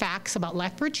weird facts about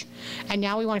Lethbridge, and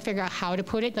now we want to figure out how to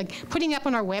put it. Putting up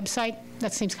on our website,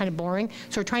 that seems kind of boring,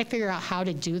 so we're trying to figure out how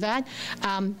to do that,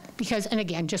 because, and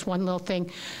again, just one little thing,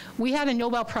 we had a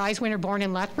Nobel Prize winner born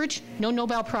in Lethbridge. No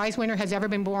Nobel Prize winner has ever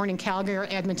been born in Calgary or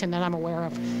Edmonton that I'm aware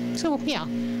of. So yeah,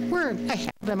 we're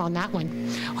ahead of them on that one.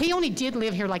 He only did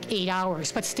live here 8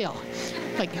 hours, but still,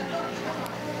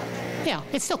 yeah,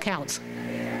 it still counts.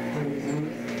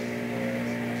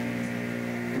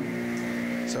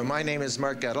 So my name is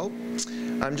Mark Gettle.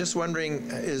 I'm just wondering,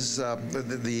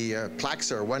 the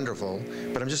plaques are wonderful,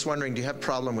 but I'm just wondering, do you have a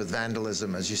problem with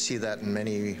vandalism, as you see that in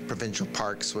many provincial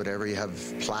parks, whatever, you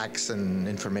have plaques and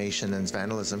information and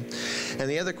vandalism? And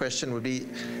the other question would be,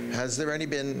 has there any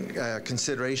been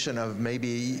consideration of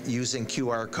maybe using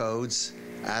QR codes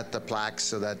at the plaques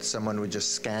so that someone would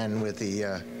just scan with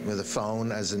a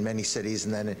phone, as in many cities,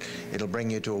 and then it'll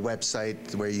bring you to a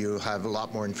website where you have a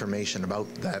lot more information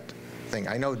about that thing?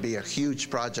 I know it'd be a huge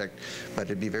project, but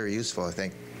it'd be very useful, I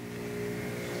think.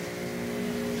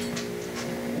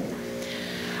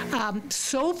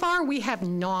 So far, we have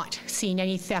not seen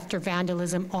any theft or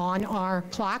vandalism on our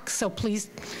plaques, so please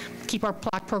keep our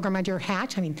plaque program under your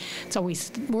hat. I mean, it's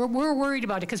always, we're worried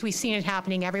about it because we've seen it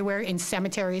happening everywhere, in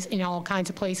cemeteries, in all kinds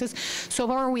of places. So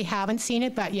far, we haven't seen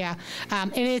it, but yeah.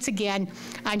 And it's, again,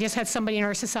 I just had somebody in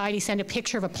our society send a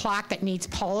picture of a plaque that needs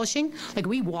polishing.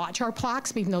 We watch our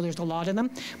plaques, even though there's a lot of them,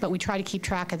 but we try to keep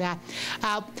track of that.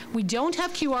 We don't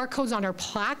have QR codes on our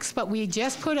plaques, but we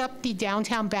just put up the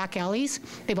downtown back alleys.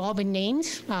 They've all been named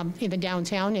in the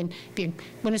downtown, and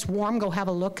when it's warm, go have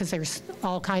a look, because there's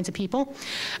all kinds of people.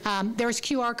 There's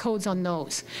QR codes on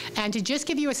those. And to just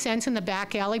give you a sense, in the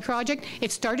back alley project,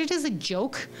 it started as a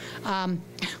joke.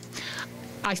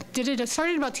 It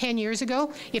started about 10 years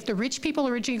ago. If the rich people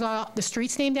originally got the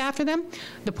streets named after them,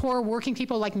 the poor working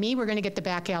people like me were going to get the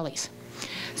back alleys.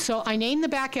 So I named the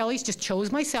back alleys, just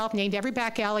chose myself, named every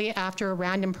back alley after a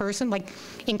random person, like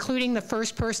including the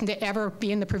first person to ever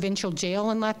be in the provincial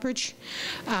jail in Lethbridge,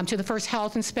 to the first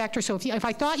health inspector. So if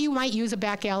I thought you might use a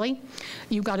back alley,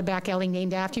 you got a back alley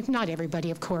named after you. Not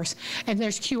everybody, of course. And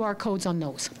there's QR codes on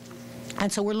those. And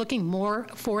so we're looking more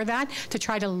for that to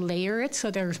try to layer it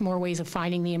so there's more ways of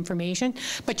finding the information.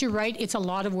 But you're right, it's a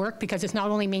lot of work because it's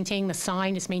not only maintaining the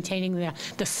sign, it's maintaining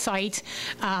the site.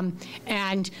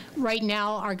 And right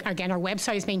now, again, our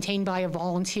website is maintained by a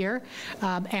volunteer.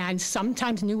 And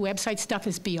sometimes new website stuff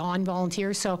is beyond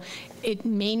volunteers, so it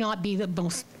may not be the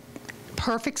most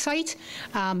perfect site.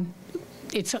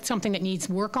 It's something that needs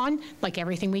work on, like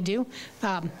everything we do.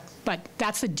 But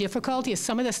that's the difficulty, is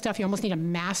some of the stuff you almost need a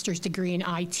master's degree in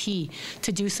IT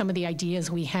to do some of the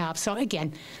ideas we have. So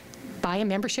again, buy a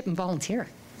membership and volunteer.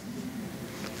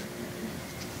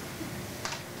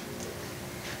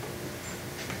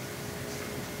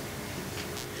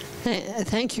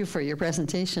 Thank you for your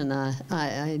presentation.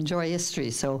 I enjoy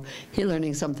history, so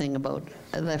learning something about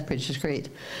Lethbridge is great.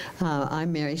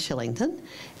 I'm Mary Shillington,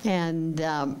 and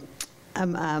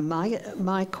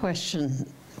my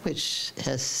question, which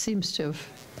seems to have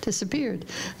disappeared.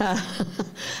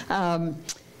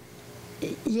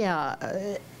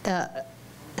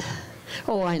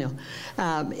 Oh, I know.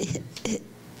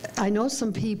 I know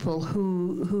some people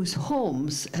whose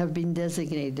homes have been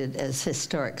designated as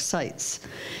historic sites,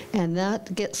 and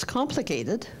that gets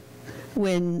complicated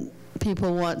when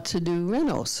people want to do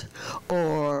renos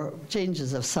or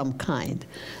changes of some kind.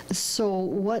 So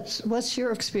what's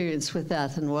your experience with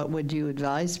that, and what would you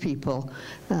advise people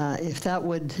if that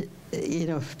would,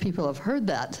 if people have heard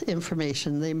that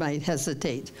information, they might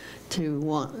hesitate to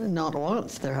not want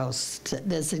their house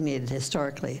designated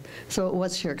historically. So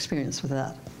what's your experience with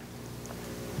that?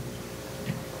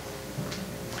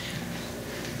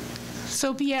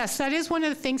 So yes, that is one of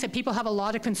the things that people have a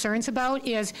lot of concerns about,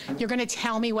 is you're going to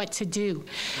tell me what to do.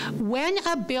 When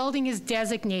a building is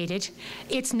designated,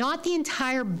 it's not the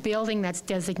entire building that's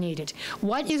designated.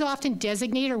 What is often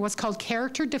designated are what's called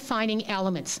character-defining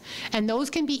elements. And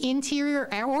those can be interior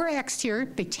or exterior.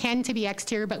 They tend to be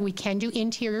exterior, but we can do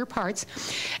interior parts.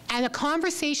 And a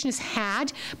conversation is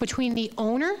had between the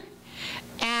owner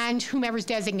and whomever's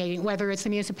designating, whether it's the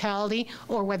municipality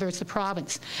or whether it's the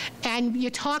province. And you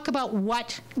talk about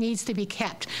what needs to be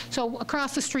kept. So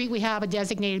across the street, we have a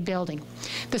designated building.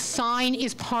 The sign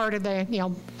is part of the,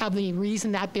 of the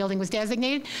reason that building was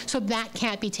designated, so that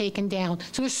can't be taken down.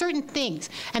 So there's certain things,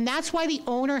 and that's why the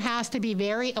owner has to be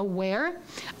very aware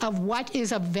of what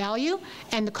is of value,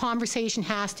 and the conversation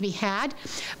has to be had,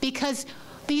 because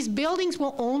these buildings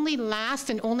will only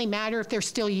last and only matter if they're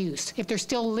still used, if they're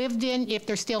still lived in, if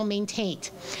they're still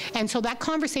maintained. And so that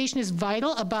conversation is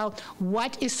vital about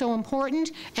what is so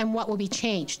important and what will be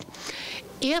changed.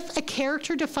 If a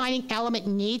character-defining element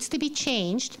needs to be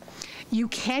changed, you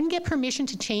can get permission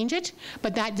to change it,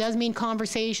 but that does mean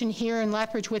conversation here in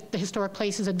Lethbridge with the Historic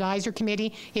Places Advisory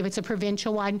Committee, if it's a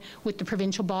provincial one, with the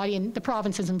provincial body, and the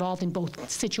province is involved in both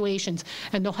situations,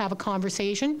 and they'll have a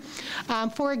conversation.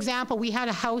 For example, we had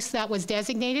a house that was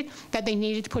designated that they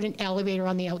needed to put an elevator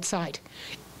on the outside.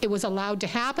 It was allowed to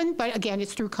happen, but again,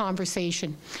 it's through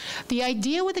conversation. The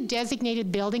idea with a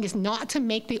designated building is not to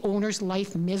make the owner's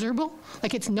life miserable.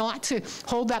 Like, it's not to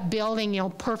hold that building,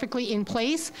 perfectly in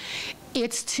place.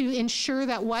 It's to ensure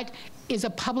that what is a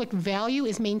public value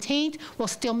is maintained while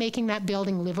still making that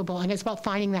building livable, and it's about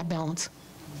finding that balance.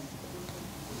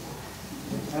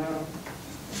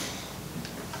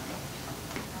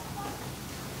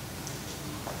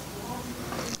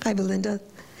 Hi, Belinda.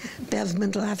 Bev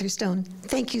Mindel-Atherstone,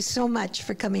 thank you so much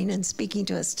for coming and speaking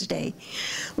to us today.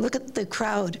 Look at the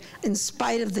crowd in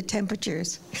spite of the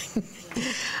temperatures.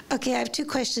 Okay, I have two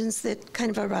questions that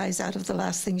kind of arise out of the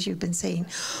last things you've been saying.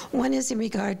 One is in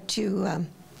regard to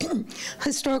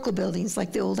historical buildings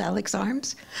like the old Alex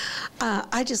Arms.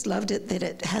 I just loved it that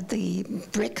it had the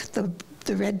brick,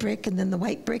 the red brick and then the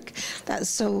white brick. That's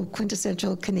so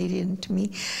quintessential Canadian to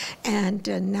me. And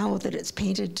now that it's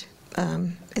painted,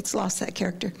 it's lost that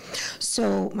character.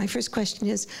 So my first question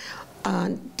is,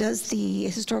 does the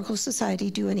Historical Society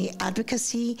do any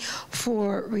advocacy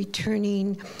for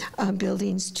returning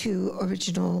buildings to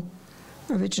original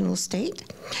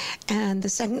state? And the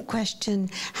second question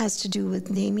has to do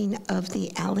with naming of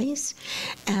the alleys.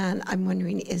 And I'm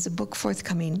wondering, is a book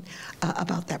forthcoming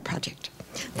about that project?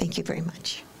 Thank you very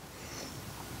much.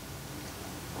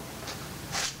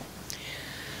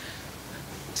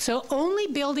 So only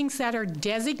buildings that are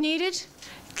designated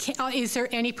is there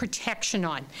any protection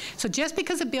on. So just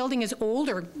because a building is old,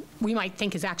 or we might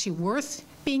think is actually worth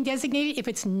being designated. If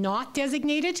it's not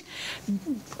designated,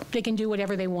 they can do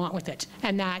whatever they want with it.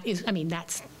 And that is, I mean,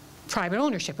 that's private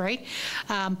ownership, right?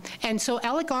 And so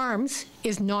Alec Arms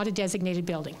is not a designated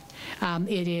building.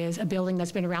 It is a building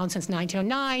that's been around since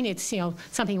 1909. It's, you know,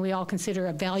 something we all consider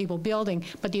a valuable building,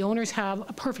 but the owners have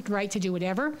a perfect right to do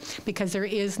whatever because there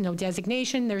is no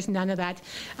designation. There's none of that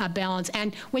balance.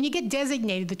 And when you get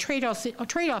designated, the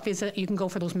trade-off is that you can go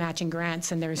for those matching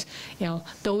grants, and there's, you know,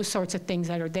 those sorts of things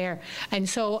that are there. And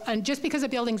so, and just because a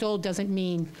building's old doesn't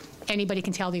mean anybody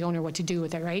can tell the owner what to do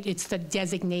with it, right? It's the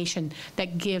designation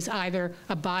that gives either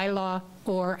a bylaw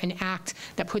or an act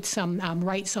that puts some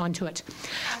rights onto it.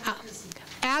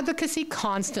 Advocacy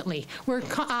constantly.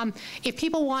 If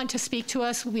people want to speak to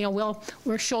us, you know,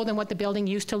 we'll show them what the building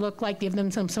used to look like, give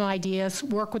them some ideas,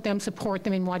 work with them, support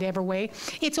them in whatever way.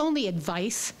 It's only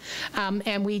advice,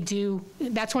 and we do.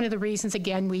 That's one of the reasons.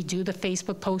 Again, we do the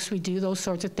Facebook posts, we do those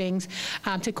sorts of things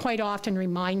to quite often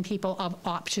remind people of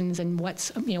options and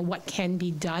what's, you know, what can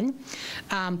be done.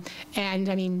 And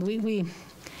I mean, we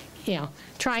you know,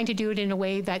 trying to do it in a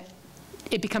way that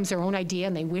it becomes their own idea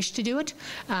and they wish to do it,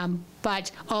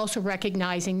 but also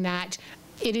recognizing that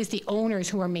it is the owners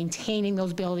who are maintaining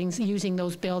those buildings, using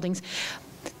those buildings.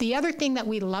 The other thing that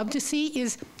we love to see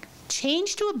is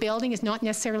change to a building is not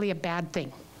necessarily a bad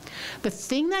thing. The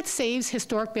thing that saves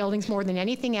historic buildings more than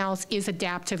anything else is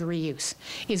adaptive reuse,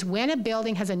 is when a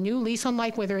building has a new lease on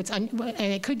life, whether it's, and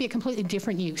it could be a completely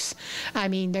different use. I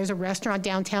mean, there's a restaurant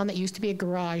downtown that used to be a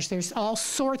garage. There's all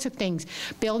sorts of things.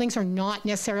 Buildings are not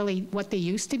necessarily what they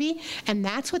used to be, and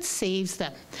that's what saves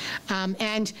them.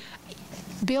 And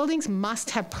buildings must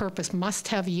have purpose, must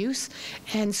have use,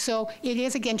 and so it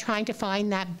is, again, trying to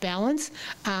find that balance.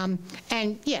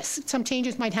 And yes, some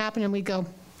changes might happen and we go,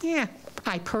 yeah,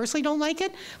 I personally don't like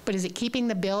it, but is it keeping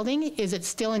the building? Is it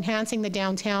still enhancing the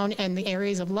downtown and the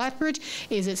areas of Lethbridge?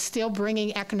 Is it still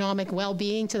bringing economic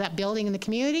well-being to that building and the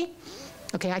community?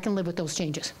 Okay, I can live with those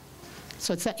changes.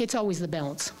 So it's always the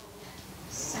balance.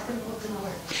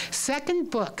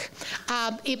 Second book.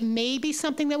 It may be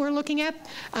something that we're looking at.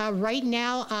 Right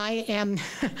now, I am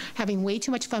having way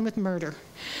too much fun with murder.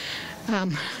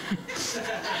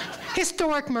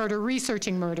 Historic murder,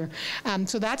 researching murder.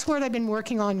 So that's what I've been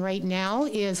working on right now,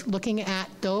 is looking at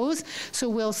those. So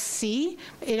we'll see.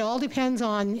 It all depends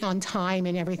on time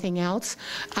and everything else.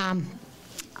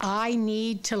 I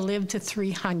need to live to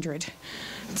 300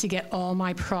 to get all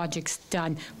my projects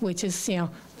done, which is, you know,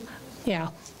 yeah.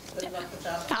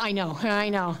 I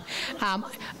know.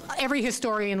 Every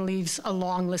historian leaves a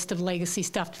long list of legacy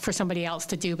stuff for somebody else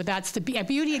to do, but that's the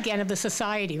beauty, again, of the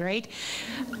society, right?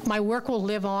 My work will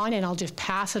live on, and I'll just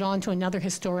pass it on to another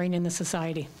historian in the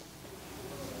society.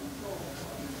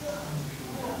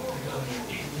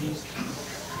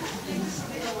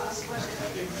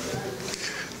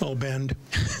 I'll bend.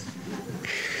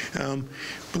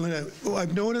 Belinda,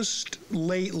 I've noticed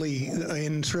lately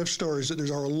in thrift stores that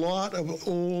there's a lot of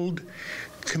old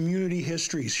community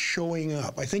histories showing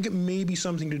up. I think it may be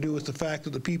something to do with the fact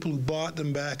that the people who bought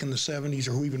them back in the 70s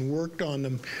or who even worked on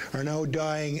them are now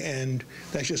dying, and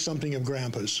that's just something of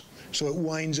Grandpa's. So it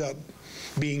winds up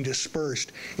being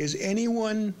dispersed. Is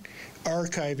anyone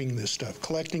archiving this stuff,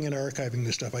 collecting and archiving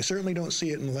this stuff? I certainly don't see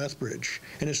it in Lethbridge.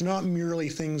 And it's not merely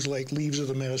things like Leaves of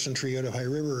the Medicine Tree out of High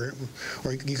River,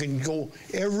 or you can go,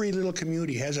 every little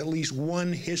community has at least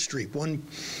one history,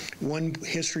 one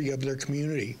history of their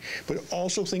community. But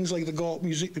also things like the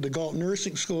Galt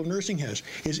Nursing School of Nursing has.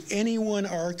 Is anyone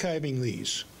archiving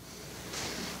these?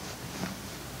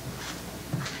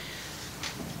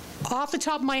 Off the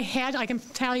top of my head, I can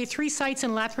tell you 3 sites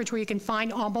in Lethbridge where you can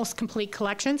find almost complete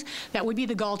collections. That would be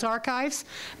the Galt Archives,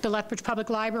 the Lethbridge Public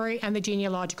Library, and the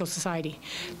Genealogical Society.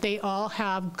 They all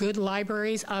have good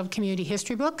libraries of community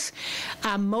history books.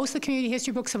 Most of the community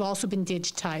history books have also been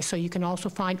digitized, so you can also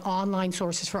find online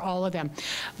sources for all of them.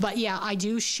 But yeah, I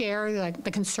do share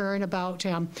the concern about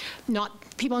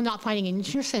people not finding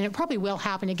interest, and it probably will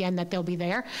happen again that they'll be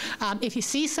there. If you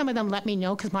see some of them, let me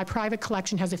know, because my private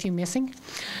collection has a few missing.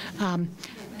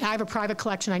 I have a private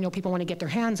collection I know people want to get their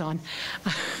hands on.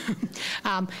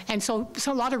 And so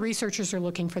a lot of researchers are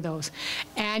looking for those.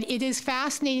 And it is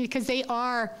fascinating because they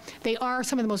are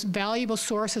some of the most valuable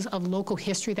sources of local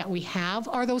history that we have,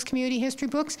 are those community history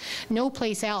books. No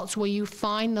place else will you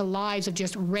find the lives of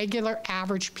just regular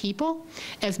average people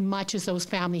as much as those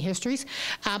family histories.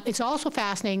 It's also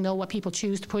fascinating, though, what people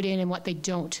choose to put in and what they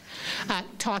don't.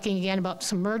 Talking again about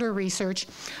some murder research,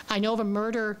 I know of a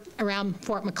murder around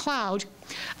Fort McLeod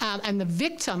And the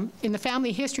victim in the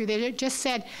family history, they just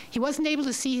said he wasn't able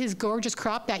to see his gorgeous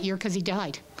crop that year because he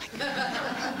died.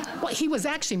 Well, he was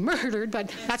actually murdered,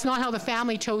 but that's not how the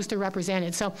family chose to represent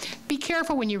it. So be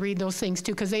careful when you read those things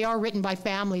too, because they are written by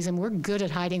families, and we're good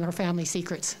at hiding our family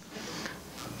secrets.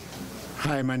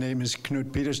 Hi, my name is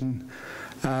Knut Petersen.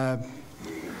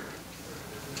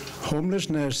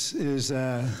 Homelessness is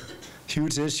a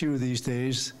huge issue these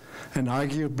days, and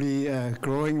arguably a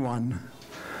growing one.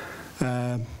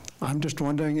 I'm just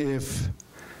wondering if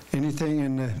anything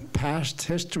in the past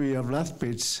history of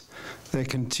Lethbridge that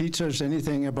can teach us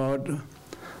anything about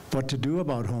what to do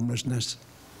about homelessness.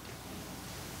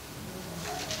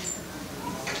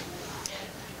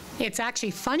 It's actually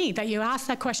funny that you asked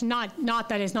that question, not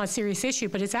that it's not a serious issue,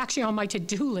 but it's actually on my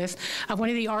to-do list of one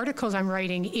of the articles I'm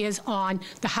writing is on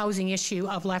the housing issue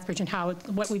of Lethbridge and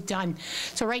what we've done.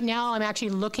 So right now I'm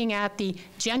actually looking at the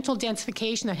gentle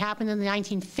densification that happened in the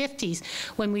 1950s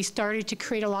when we started to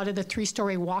create a lot of the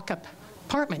 3-story walk-up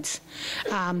apartments,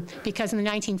 because in the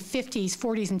 1950s,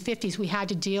 40s, and 50s, we had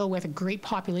to deal with a great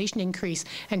population increase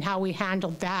and how we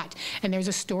handled that. And there's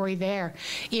a story there.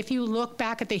 If you look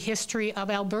back at the history of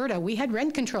Alberta, we had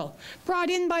rent control brought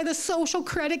in by the social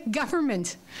credit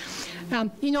government.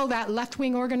 You know, that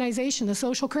left-wing organization, the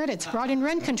Social Credits, brought in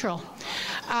rent control.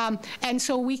 And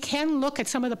so we can look at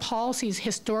some of the policies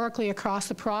historically across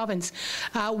the province.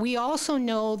 We also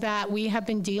know that we have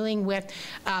been dealing with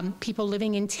people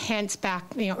living in tents back,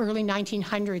 early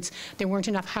 1900s. There weren't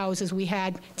enough houses. We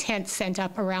had tents sent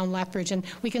up around Lethbridge, and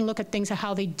we can look at things of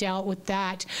how they dealt with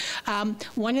that.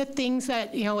 One of the things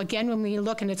that, again, when we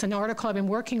look, and it's an article I've been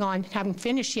working on, haven't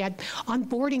finished yet, on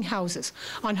boarding houses,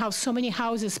 on how so many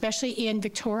houses, especially in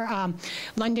Victoria,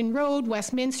 London Road,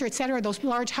 Westminster, et cetera, those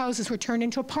large houses were turned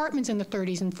into apartments in the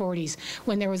 30s and 40s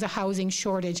when there was a housing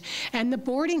shortage. And the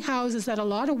boarding houses that a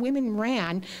lot of women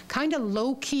ran, kind of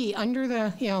low-key, under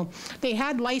the, they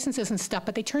had licenses and stuff,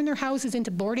 but they turned their houses into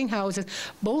boarding houses,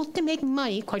 both to make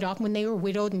money, quite often when they were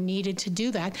widowed and needed to do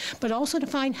that, but also to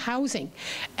find housing.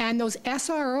 And those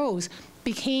SROs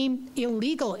became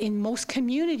illegal in most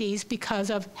communities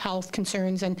because of health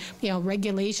concerns and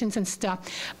regulations and stuff.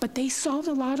 But they solved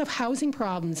a lot of housing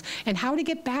problems. And how to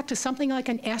get back to something like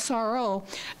an SRO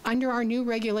under our new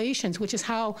regulations, which is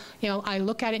how I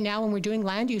look at it now when we're doing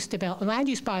land use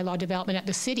bylaw development at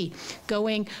the city,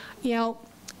 going,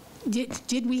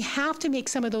 did we have to make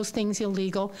some of those things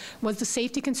illegal? Was the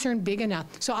safety concern big enough?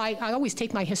 So I always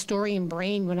take my historian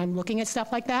brain when I'm looking at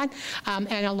stuff like that.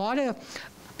 And a lot of,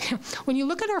 when you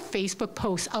look at our Facebook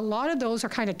posts, a lot of those are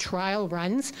kind of trial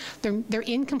runs. They're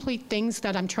incomplete things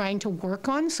that I'm trying to work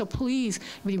on. So please,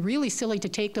 it'd be really silly to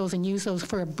take those and use those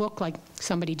for a book like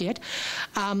somebody did.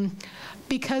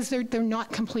 Because they're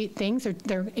not complete things.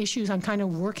 They're issues I'm kind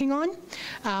of working on.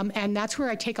 And that's where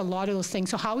I take a lot of those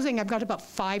things. So housing, I've got about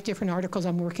 5 different articles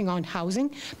I'm working on housing,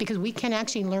 because we can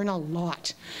actually learn a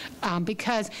lot.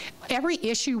 Because every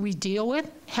issue we deal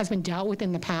with has been dealt with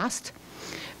in the past.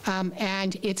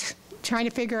 And it's trying to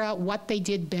figure out what they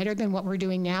did better than what we're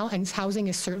doing now, and housing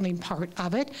is certainly part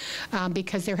of it,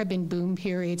 because there have been boom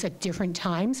periods at different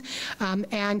times.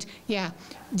 And yeah,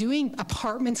 doing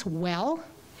apartments well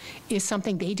is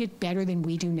something they did better than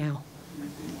we do now.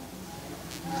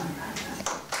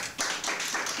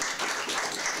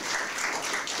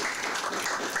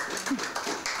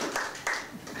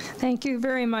 Thank you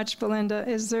very much, Belinda.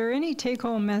 Is there any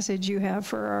take-home message you have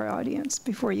for our audience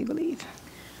before you leave?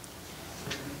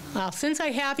 Well, since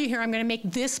I have you here, I'm going to make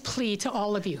this plea to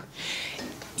all of you.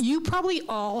 You probably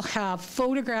all have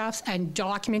photographs and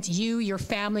documents, you, your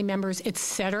family members,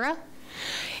 etc.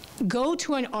 Go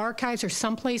to an archives or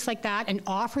someplace like that and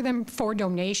offer them for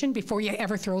donation before you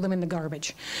ever throw them in the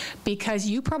garbage. Because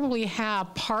you probably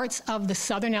have parts of the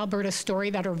Southern Alberta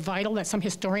story that are vital that some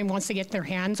historian wants to get their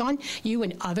hands on, you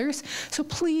and others. So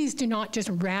please do not just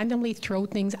randomly throw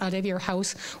things out of your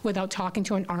house without talking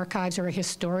to an archives or a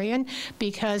historian,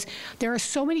 because there are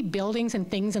so many buildings and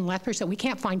things in Lethbridge that we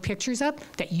can't find pictures of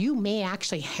that you may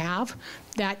actually have,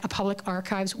 that a public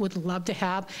archives would love to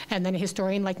have, and then a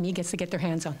historian like me gets to get their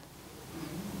hands on.